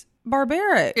 It's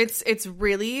barbaric. It's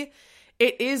really...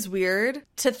 It is weird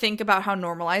to think about how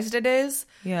normalized it is.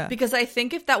 Yeah. Because I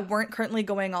think if that weren't currently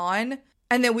going on,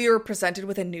 and then we were presented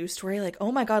with a news story like,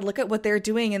 oh my God, look at what they're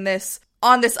doing in this,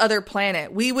 on this other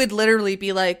planet, we would literally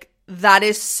be like, that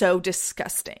is so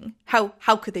disgusting. How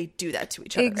could they do that to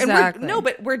each other? Exactly. And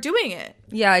but we're doing it.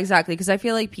 Yeah, exactly. Because I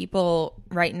feel like people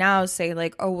right now say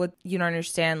like, oh, well, you don't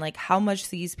understand like how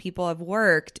much these people have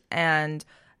worked, and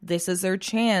this is their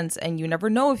chance, and you never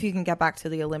know if you can get back to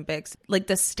the Olympics. Like,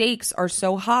 the stakes are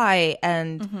so high,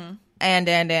 and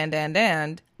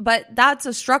but that's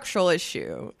a structural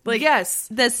issue. Like, yes,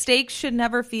 the stakes should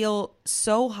never feel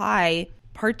so high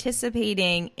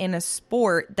participating in a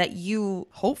sport that you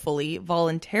hopefully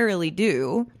voluntarily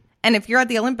do. And if you're at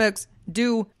the Olympics,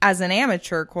 do as an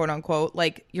amateur, quote unquote,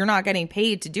 like you're not getting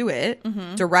paid to do it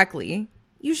directly.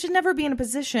 You should never be in a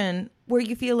position where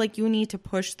you feel like you need to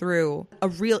push through a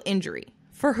real injury.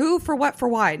 For who? For what? For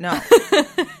why? No.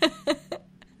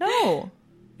 No.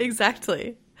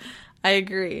 Exactly. I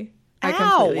agree. Ow. I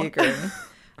completely agree.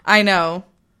 I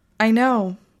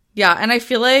know. Yeah, and I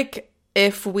feel like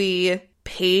if we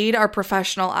paid our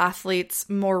professional athletes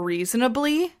more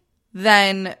reasonably,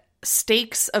 then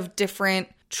stakes of different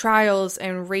trials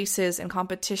and races and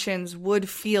competitions would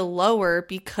feel lower,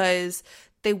 because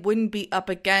they wouldn't be up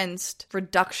against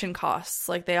production costs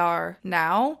like they are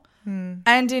now.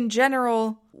 And in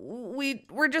general,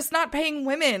 we're just not paying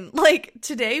women. Like,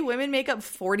 today, women make up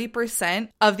 40%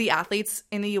 of the athletes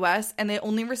in the US, and they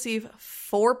only receive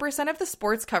 4% of the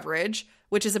sports coverage,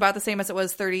 which is about the same as it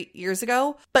was 30 years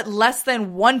ago, but less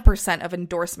than 1% of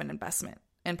endorsement investment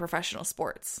in professional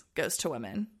sports goes to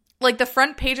women. Like, the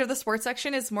front page of the sports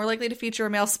section is more likely to feature a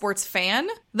male sports fan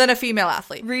than a female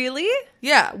athlete. Really?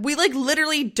 Yeah. We, like,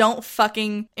 literally don't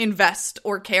fucking invest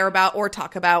or care about or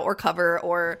talk about or cover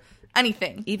or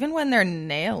anything. Even when they're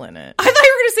nailing it. I thought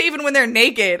you were going to say even when they're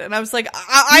naked. And I was like,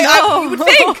 I you would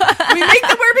think. We make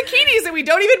them wear bikinis and we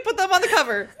don't even put them on the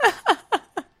cover.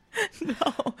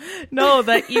 No,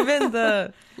 that even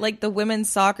the women's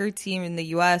soccer team in the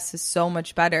US is so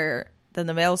much better than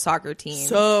the male soccer team.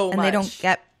 So and much. they don't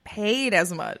get paid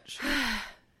as much.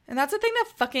 And that's the thing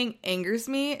that fucking angers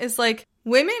me is, like,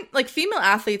 women, like, female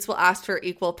athletes will ask for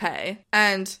equal pay,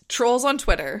 and trolls on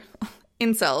Twitter,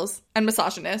 incels, and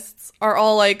misogynists are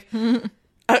all like,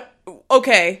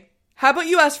 okay, how about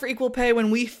you ask for equal pay when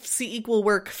we see equal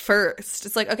work first?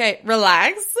 It's like, okay,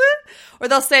 relax. Or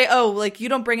they'll say, oh, like, you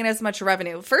don't bring in as much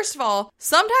revenue. First of all,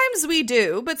 sometimes we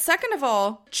do, but second of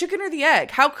all, chicken or the egg?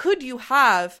 How could you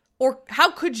have, or how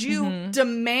could you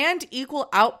demand equal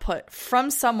output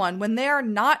from someone when they are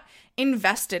not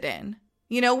invested in?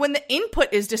 You know, when the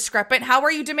input is discrepant, how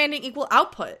are you demanding equal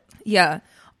output? Yeah.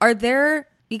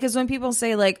 Because when people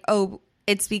say, like, oh,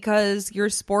 it's because your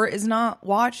sport is not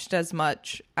watched as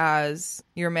much as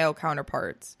your male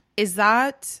counterparts. Is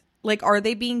that, like, are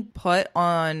they being put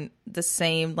on the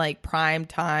same, like, prime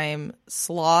time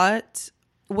slot?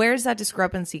 Where's that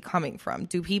discrepancy coming from?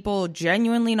 Do people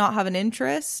genuinely not have an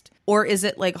interest? Or is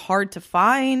it, like, hard to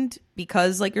find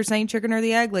because, like you're saying, chicken or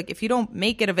the egg? Like, if you don't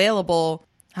make it available,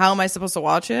 how am I supposed to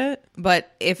watch it? But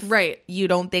if you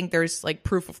don't think there's, like,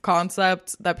 proof of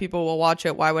concept that people will watch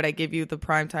it, why would I give you the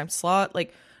primetime slot?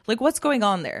 Like what's going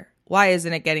on there? Why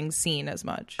isn't it getting seen as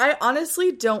much? I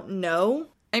honestly don't know.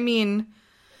 I mean,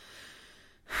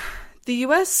 the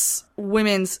U.S.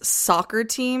 women's soccer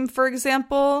team, for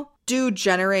example, do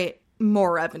generate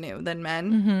more revenue than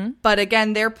men. Mm-hmm. But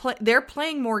again, they're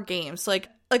playing more games. Like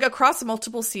across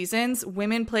multiple seasons,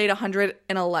 women played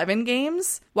 111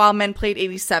 games while men played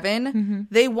 87. Mm-hmm.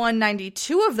 They won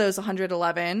 92 of those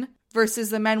 111 versus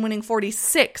the men winning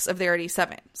 46 of their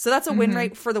 87. So that's a win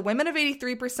rate for the women of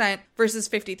 83% versus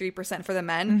 53% for the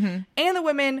men. Mm-hmm. And the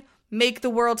women make the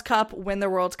World Cup, win the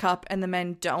World Cup, and the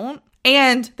men don't.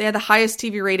 And they had the highest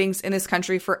TV ratings in this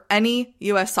country for any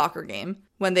U.S. soccer game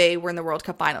when they were in the World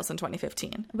Cup finals in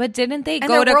 2015. But didn't they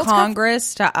go to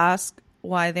Congress to ask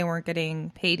why they weren't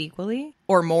getting paid equally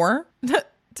or more,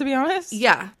 to be honest?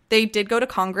 Yeah, they did go to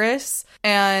Congress,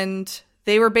 and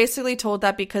they were basically told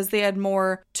that because they had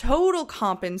more total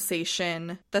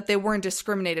compensation that they weren't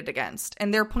discriminated against.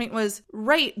 And their point was,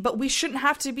 right, but we shouldn't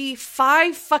have to be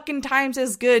 5 fucking times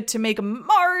as good to make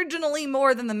marginally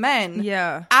more than the men.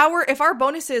 Yeah. If our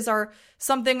bonuses are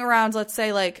something around, let's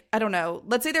say, like, I don't know,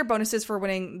 let's say their bonuses for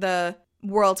winning the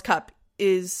World Cup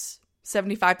is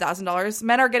 $75,000.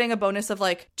 Men are getting a bonus of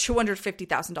like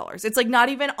 $250,000. It's like not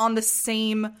even on the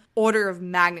same order of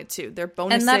magnitude. Their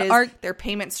bonuses, their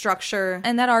payment structure.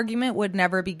 And that argument would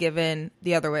never be given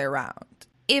the other way around.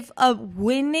 If a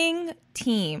winning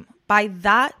team, by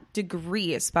that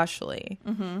degree especially,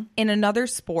 in another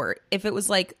sport, if it was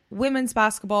like women's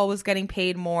basketball was getting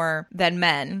paid more than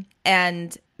men,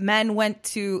 and men went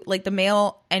to, like, the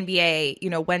male NBA,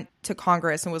 you know, went to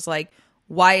Congress and was like,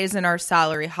 why isn't our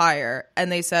salary higher?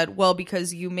 And they said, well,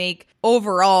 because you make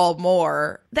overall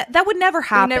more. That would never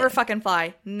happen. It would never fucking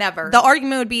fly. Never. The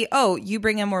argument would be, oh, you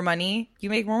bring in more money, you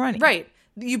make more money. Right.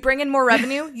 You bring in more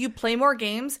revenue, you play more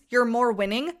games, you're more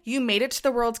winning, you made it to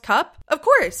the World Cup. Of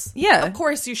course. Yeah. Of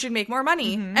course you should make more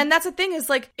money. Mm-hmm. And that's the thing is,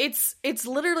 like, it's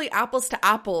literally apples to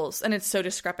apples, and it's so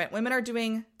discrepant. Women are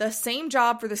doing the same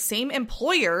job for the same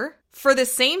employer, for the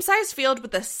same size field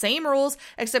with the same rules,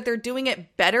 except they're doing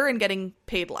it better and getting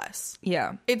paid less.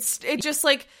 Yeah. It's just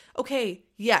like, okay,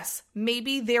 yes,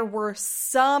 maybe there were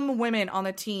some women on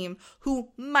the team who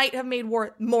might have made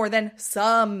more than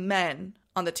some men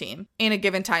on the team in a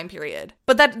given time period.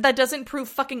 But that doesn't prove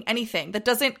fucking anything. That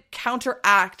doesn't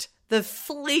counteract the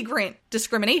flagrant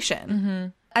discrimination. Mm-hmm.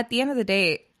 At the end of the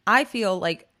day, I feel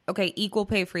like, okay, equal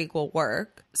pay for equal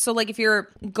work. So, like, if you're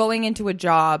going into a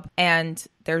job and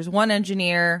there's one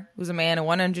engineer who's a man and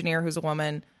one engineer who's a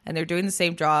woman, and they're doing the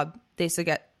same job, they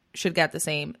should get the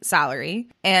same salary.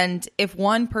 And if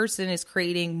one person is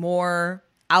creating more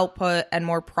output and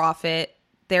more profit,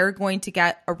 they're going to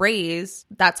get a raise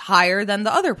that's higher than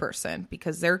the other person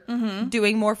because they're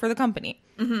doing more for the company.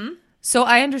 Mm-hmm. So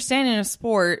I understand in a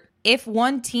sport, if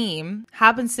one team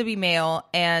happens to be male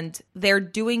and they're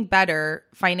doing better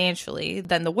financially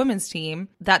than the women's team,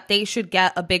 that they should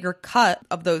get a bigger cut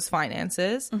of those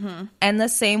finances. And the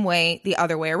same way the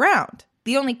other way around.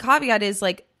 The only caveat is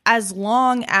like, as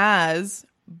long as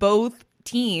both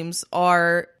teams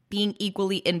are being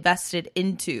equally invested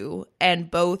into and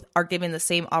both are given the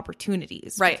same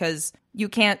opportunities. Right. Because you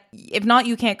can't, if not,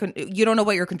 you don't know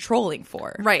what you're controlling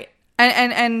for. Right.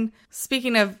 And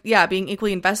speaking of, being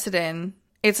equally invested in,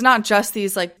 it's not just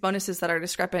these like bonuses that are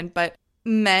discrepant, but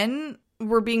men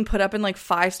were being put up in like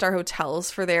 5-star hotels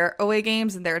for their away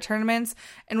games and their tournaments,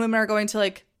 and women are going to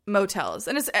like motels.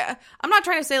 And it's, I'm not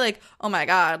trying to say like, oh my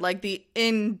God, like the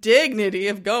indignity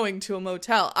of going to a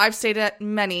motel. I've stayed at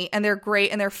many and they're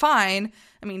great and they're fine.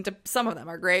 I mean, some of them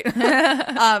are great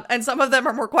and some of them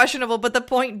are more questionable. But the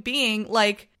point being,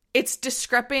 like, it's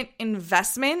discrepant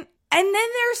investment. And then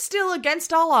they're still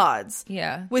against all odds.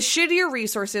 Yeah. With shittier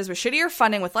resources, with shittier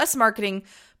funding, with less marketing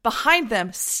behind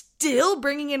them, still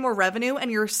bringing in more revenue,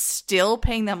 and you're still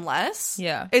paying them less.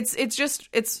 Yeah. It's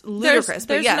ludicrous.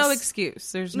 There's yes, no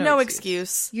excuse. There's no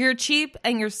excuse. You're cheap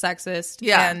and you're sexist.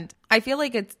 Yeah. And I feel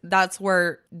like that's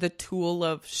where the tool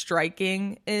of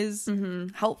striking is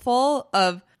helpful.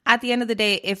 Of at the end of the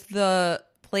day, if the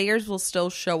players will still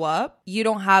show up, you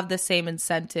don't have the same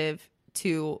incentive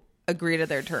to agree to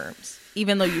their terms,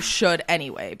 even though you should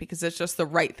anyway, because it's just the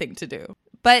right thing to do.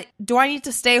 But do I need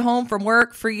to stay home from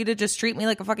work for you to just treat me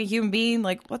like a fucking human being?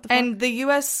 Like, what the fuck? And the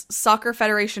U.S. Soccer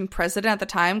Federation president at the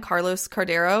time, Carlos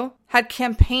Cardero, had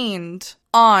campaigned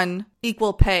on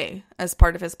equal pay as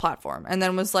part of his platform, and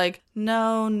then was like,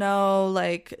 no,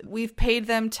 like, we've paid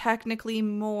them technically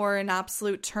more in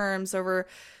absolute terms over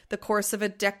the course of a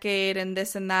decade and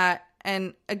this and that.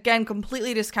 And again,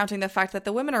 completely discounting the fact that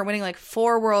the women are winning like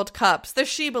 4 World Cups, the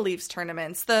She Believes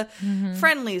tournaments, the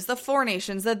friendlies, the Four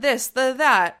Nations, the this, the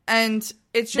that. And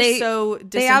it's just so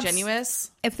disingenuous.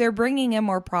 If they're bringing in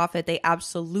more profit, they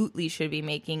absolutely should be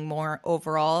making more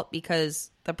overall,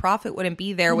 because the profit wouldn't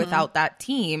be there without that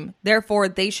team. Therefore,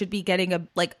 they should be getting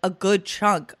a good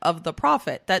chunk of the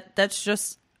profit. That's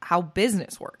just how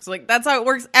business works. Like, that's how it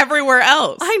works everywhere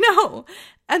else. I know.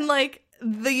 And like,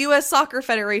 the U.S. Soccer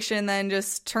Federation then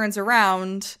just turns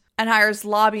around and hires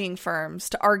lobbying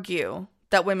firms to argue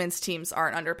that women's teams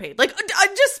aren't underpaid. Like,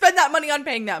 just spend that money on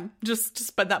paying them. Just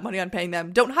spend that money on paying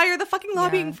them. Don't hire the fucking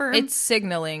lobbying firm. It's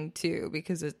signaling, too,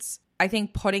 because I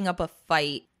think putting up a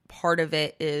fight, part of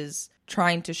it is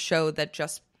trying to show that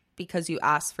just because you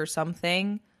ask for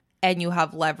something and you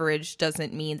have leverage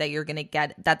doesn't mean that you're going to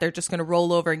get, that they're just going to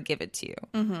roll over and give it to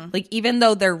you. Like, even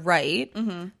though they're right,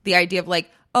 the idea of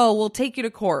like, oh, we'll take you to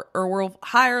court or we'll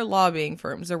hire lobbying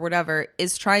firms or whatever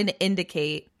is trying to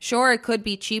indicate, sure, it could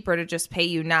be cheaper to just pay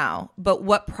you now, but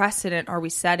what precedent are we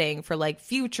setting for like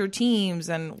future teams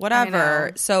and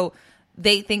whatever? So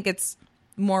they think it's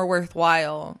more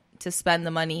worthwhile to spend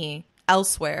the money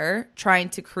elsewhere trying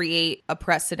to create a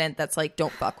precedent that's like,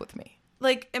 don't fuck with me.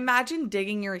 Like, imagine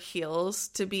digging your heels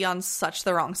to be on such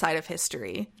the wrong side of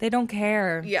history. They don't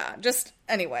care. Yeah, just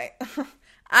anyway.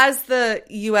 As the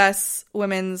U.S.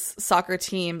 women's soccer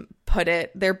team put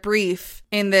it, their brief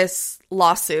in this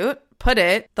lawsuit put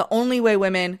it, the only way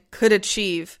women could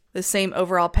achieve the same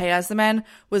overall pay as the men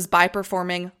was by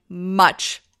performing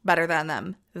much better than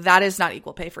them. That is not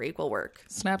equal pay for equal work.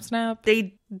 Snap, snap.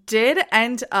 They did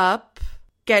end up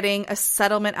getting a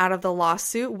settlement out of the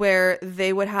lawsuit where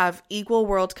they would have equal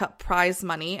World Cup prize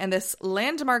money, and this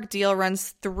landmark deal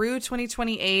runs through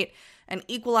 2028 and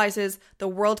equalizes the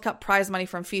World Cup prize money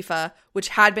from FIFA, which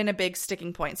had been a big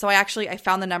sticking point. So I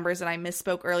found the numbers and I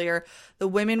misspoke earlier. The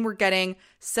women were getting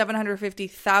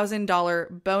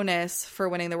 $750,000 bonus for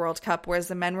winning the World Cup, whereas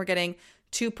the men were getting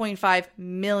 $2.5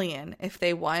 million if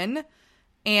they won.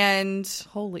 And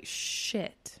holy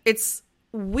shit. It's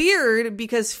weird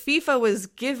because FIFA was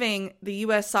giving the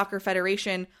U.S. Soccer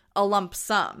Federation a lump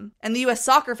sum, and the U.S.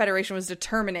 Soccer Federation was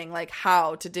determining like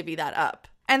how to divvy that up.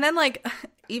 And then like,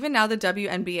 even now the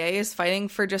WNBA is fighting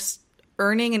for just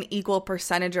earning an equal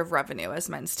percentage of revenue as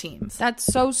men's teams. That's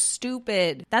so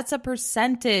stupid. That's a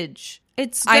percentage.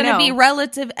 It's going to be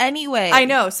relative anyway. I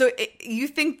know. So you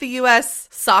think the U.S.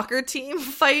 soccer team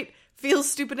fight feels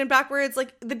stupid and backwards?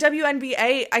 Like, the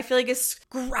WNBA, I feel like, is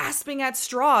grasping at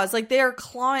straws. Like, they are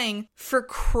clawing for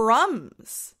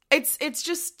crumbs. It's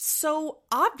just so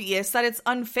obvious that it's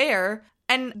unfair.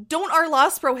 And don't our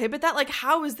laws prohibit that? Like,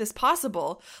 how is this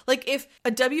possible? Like, if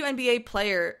a WNBA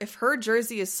player, if her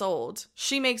jersey is sold,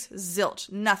 she makes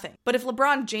zilch, nothing. But if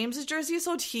LeBron James's jersey is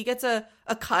sold, he gets a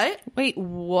cut? Wait,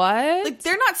 what? Like,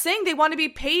 they're not saying they want to be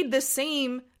paid the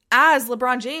same as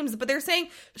LeBron James, but they're saying,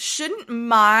 shouldn't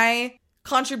my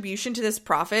contribution to this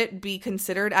profit be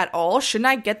considered at all? Shouldn't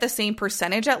I get the same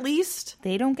percentage at least?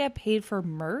 They don't get paid for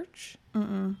merch?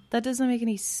 That doesn't make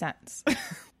any sense.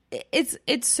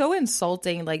 It's so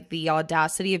insulting, like the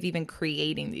audacity of even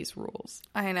creating these rules.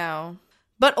 I know.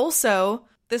 But also,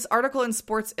 this article in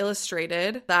Sports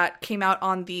Illustrated that came out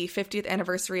on the 50th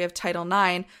anniversary of Title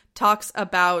IX talks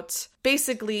about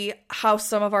basically how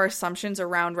some of our assumptions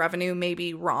around revenue may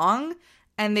be wrong.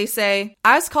 And they say,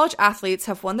 as college athletes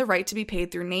have won the right to be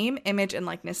paid through name, image, and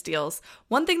likeness deals,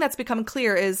 one thing that's become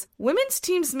clear is women's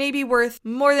teams may be worth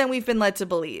more than we've been led to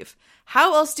believe.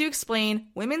 How else do you explain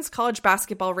women's college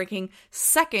basketball ranking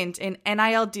second in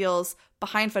NIL deals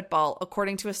behind football,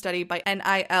 according to a study by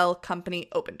NIL company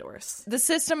Open Doors? The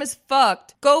system is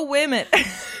fucked. Go women.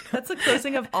 That's the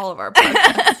closing of all of our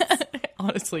podcasts.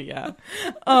 Honestly, yeah.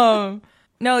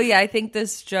 No, yeah, I think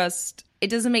this just,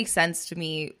 it doesn't make sense to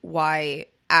me why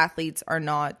athletes are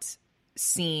not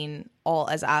seen all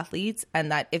as athletes,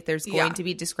 and that if there's going to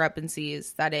be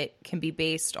discrepancies, that it can be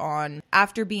based on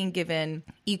after being given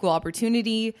equal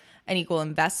opportunity and equal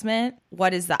investment,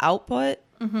 what is the output?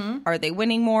 Are they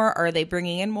winning more? Are they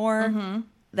bringing in more?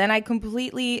 Then I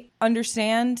completely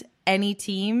understand any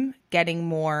team getting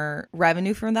more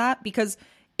revenue from that, because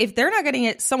if they're not getting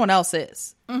it, someone else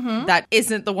is. That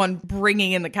isn't the one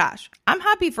bringing in the cash. I'm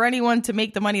happy for anyone to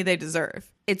make the money they deserve.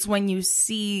 It's when you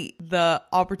see the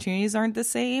opportunities aren't the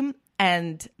same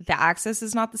and the access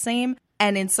is not the same.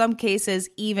 And in some cases,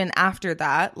 even after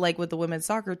that, like with the women's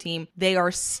soccer team, they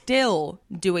are still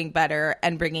doing better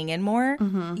and bringing in more.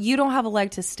 You don't have a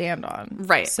leg to stand on.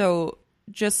 Right. So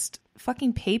just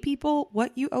fucking pay people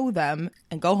what you owe them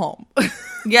and go home.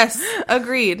 Yes,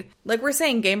 agreed. Like we're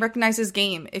saying, game recognizes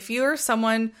game. If you're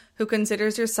someone who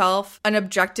considers yourself an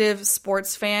objective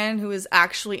sports fan who is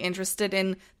actually interested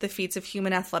in the feats of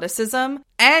human athleticism,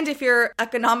 and if you're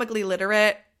economically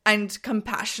literate and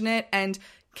compassionate and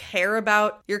care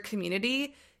about your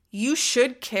community, you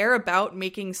should care about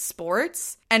making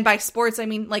sports, and by sports I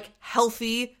mean like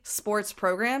healthy sports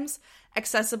programs,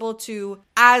 accessible to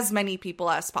as many people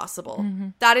as possible.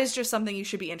 That is just something you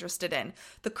should be interested in.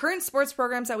 The current sports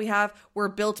programs that we have were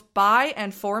built by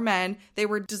and for men. They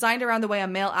were designed around the way a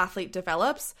male athlete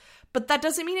develops, but that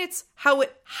doesn't mean it's how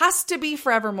it has to be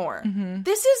forevermore.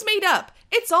 This is made up.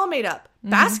 It's all made up.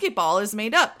 Basketball is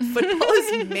made up. Football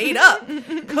is made up.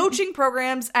 Coaching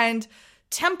programs and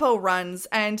tempo runs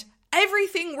and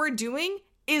everything we're doing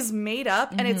is made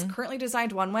up, and it's currently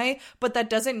designed one way, but that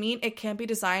doesn't mean it can't be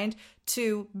designed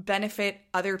to benefit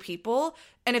other people.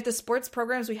 And if the sports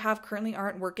programs we have currently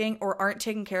aren't working or aren't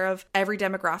taking care of every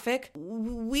demographic,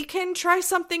 we can try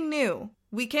something new.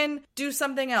 We can do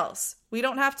something else. We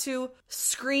don't have to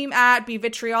scream at, be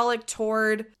vitriolic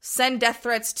toward, send death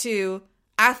threats to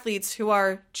athletes who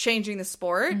are changing the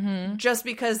sport just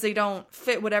because they don't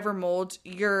fit whatever mold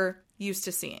you're used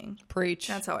to seeing. Preach.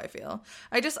 That's how I feel.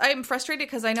 I'm frustrated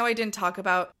because I know I didn't talk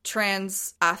about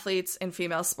trans athletes in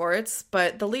female sports,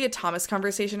 but the Leah Thomas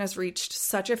conversation has reached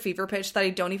such a fever pitch that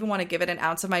I don't even want to give it an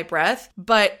ounce of my breath.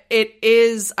 But it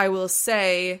is, I will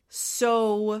say,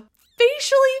 so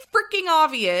facially freaking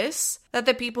obvious that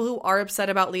the people who are upset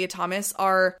about Leah Thomas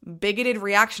are bigoted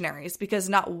reactionaries, because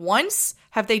not once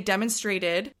have they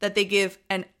demonstrated that they give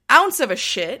an ounce of a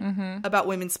shit about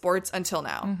women's sports until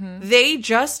now. They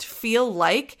just feel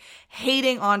like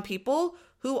hating on people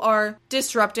who are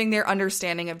disrupting their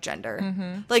understanding of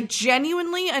gender. Like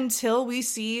genuinely, until we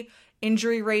see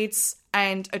injury rates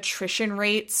and attrition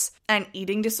rates and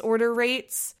eating disorder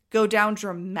rates go down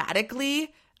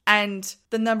dramatically, and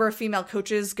the number of female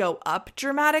coaches go up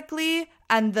dramatically,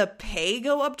 and the pay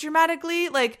go up dramatically,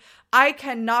 like, I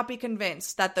cannot be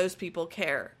convinced that those people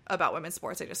care about women's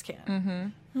sports. I just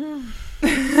can't.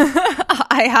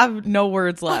 I have no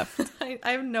words left. I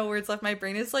have no words left. My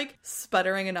brain is like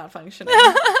sputtering and not functioning.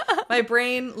 My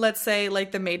brain, let's say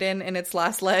like the maiden in its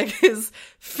last leg, is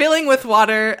filling with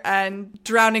water and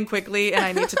drowning quickly, and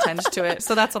I need to tend to it.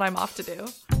 So that's what I'm off to do.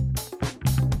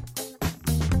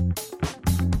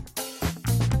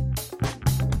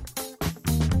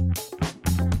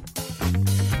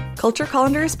 Culture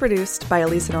Colander is produced by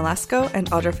Elisa Nolasco and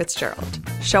Audra Fitzgerald.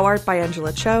 Show art by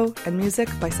Angela Cho and music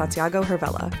by Santiago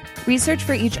Hervella. Research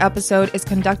for each episode is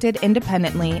conducted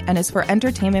independently and is for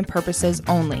entertainment purposes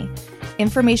only.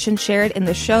 Information shared in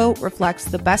the show reflects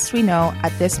the best we know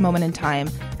at this moment in time,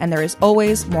 and there is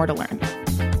always more to learn.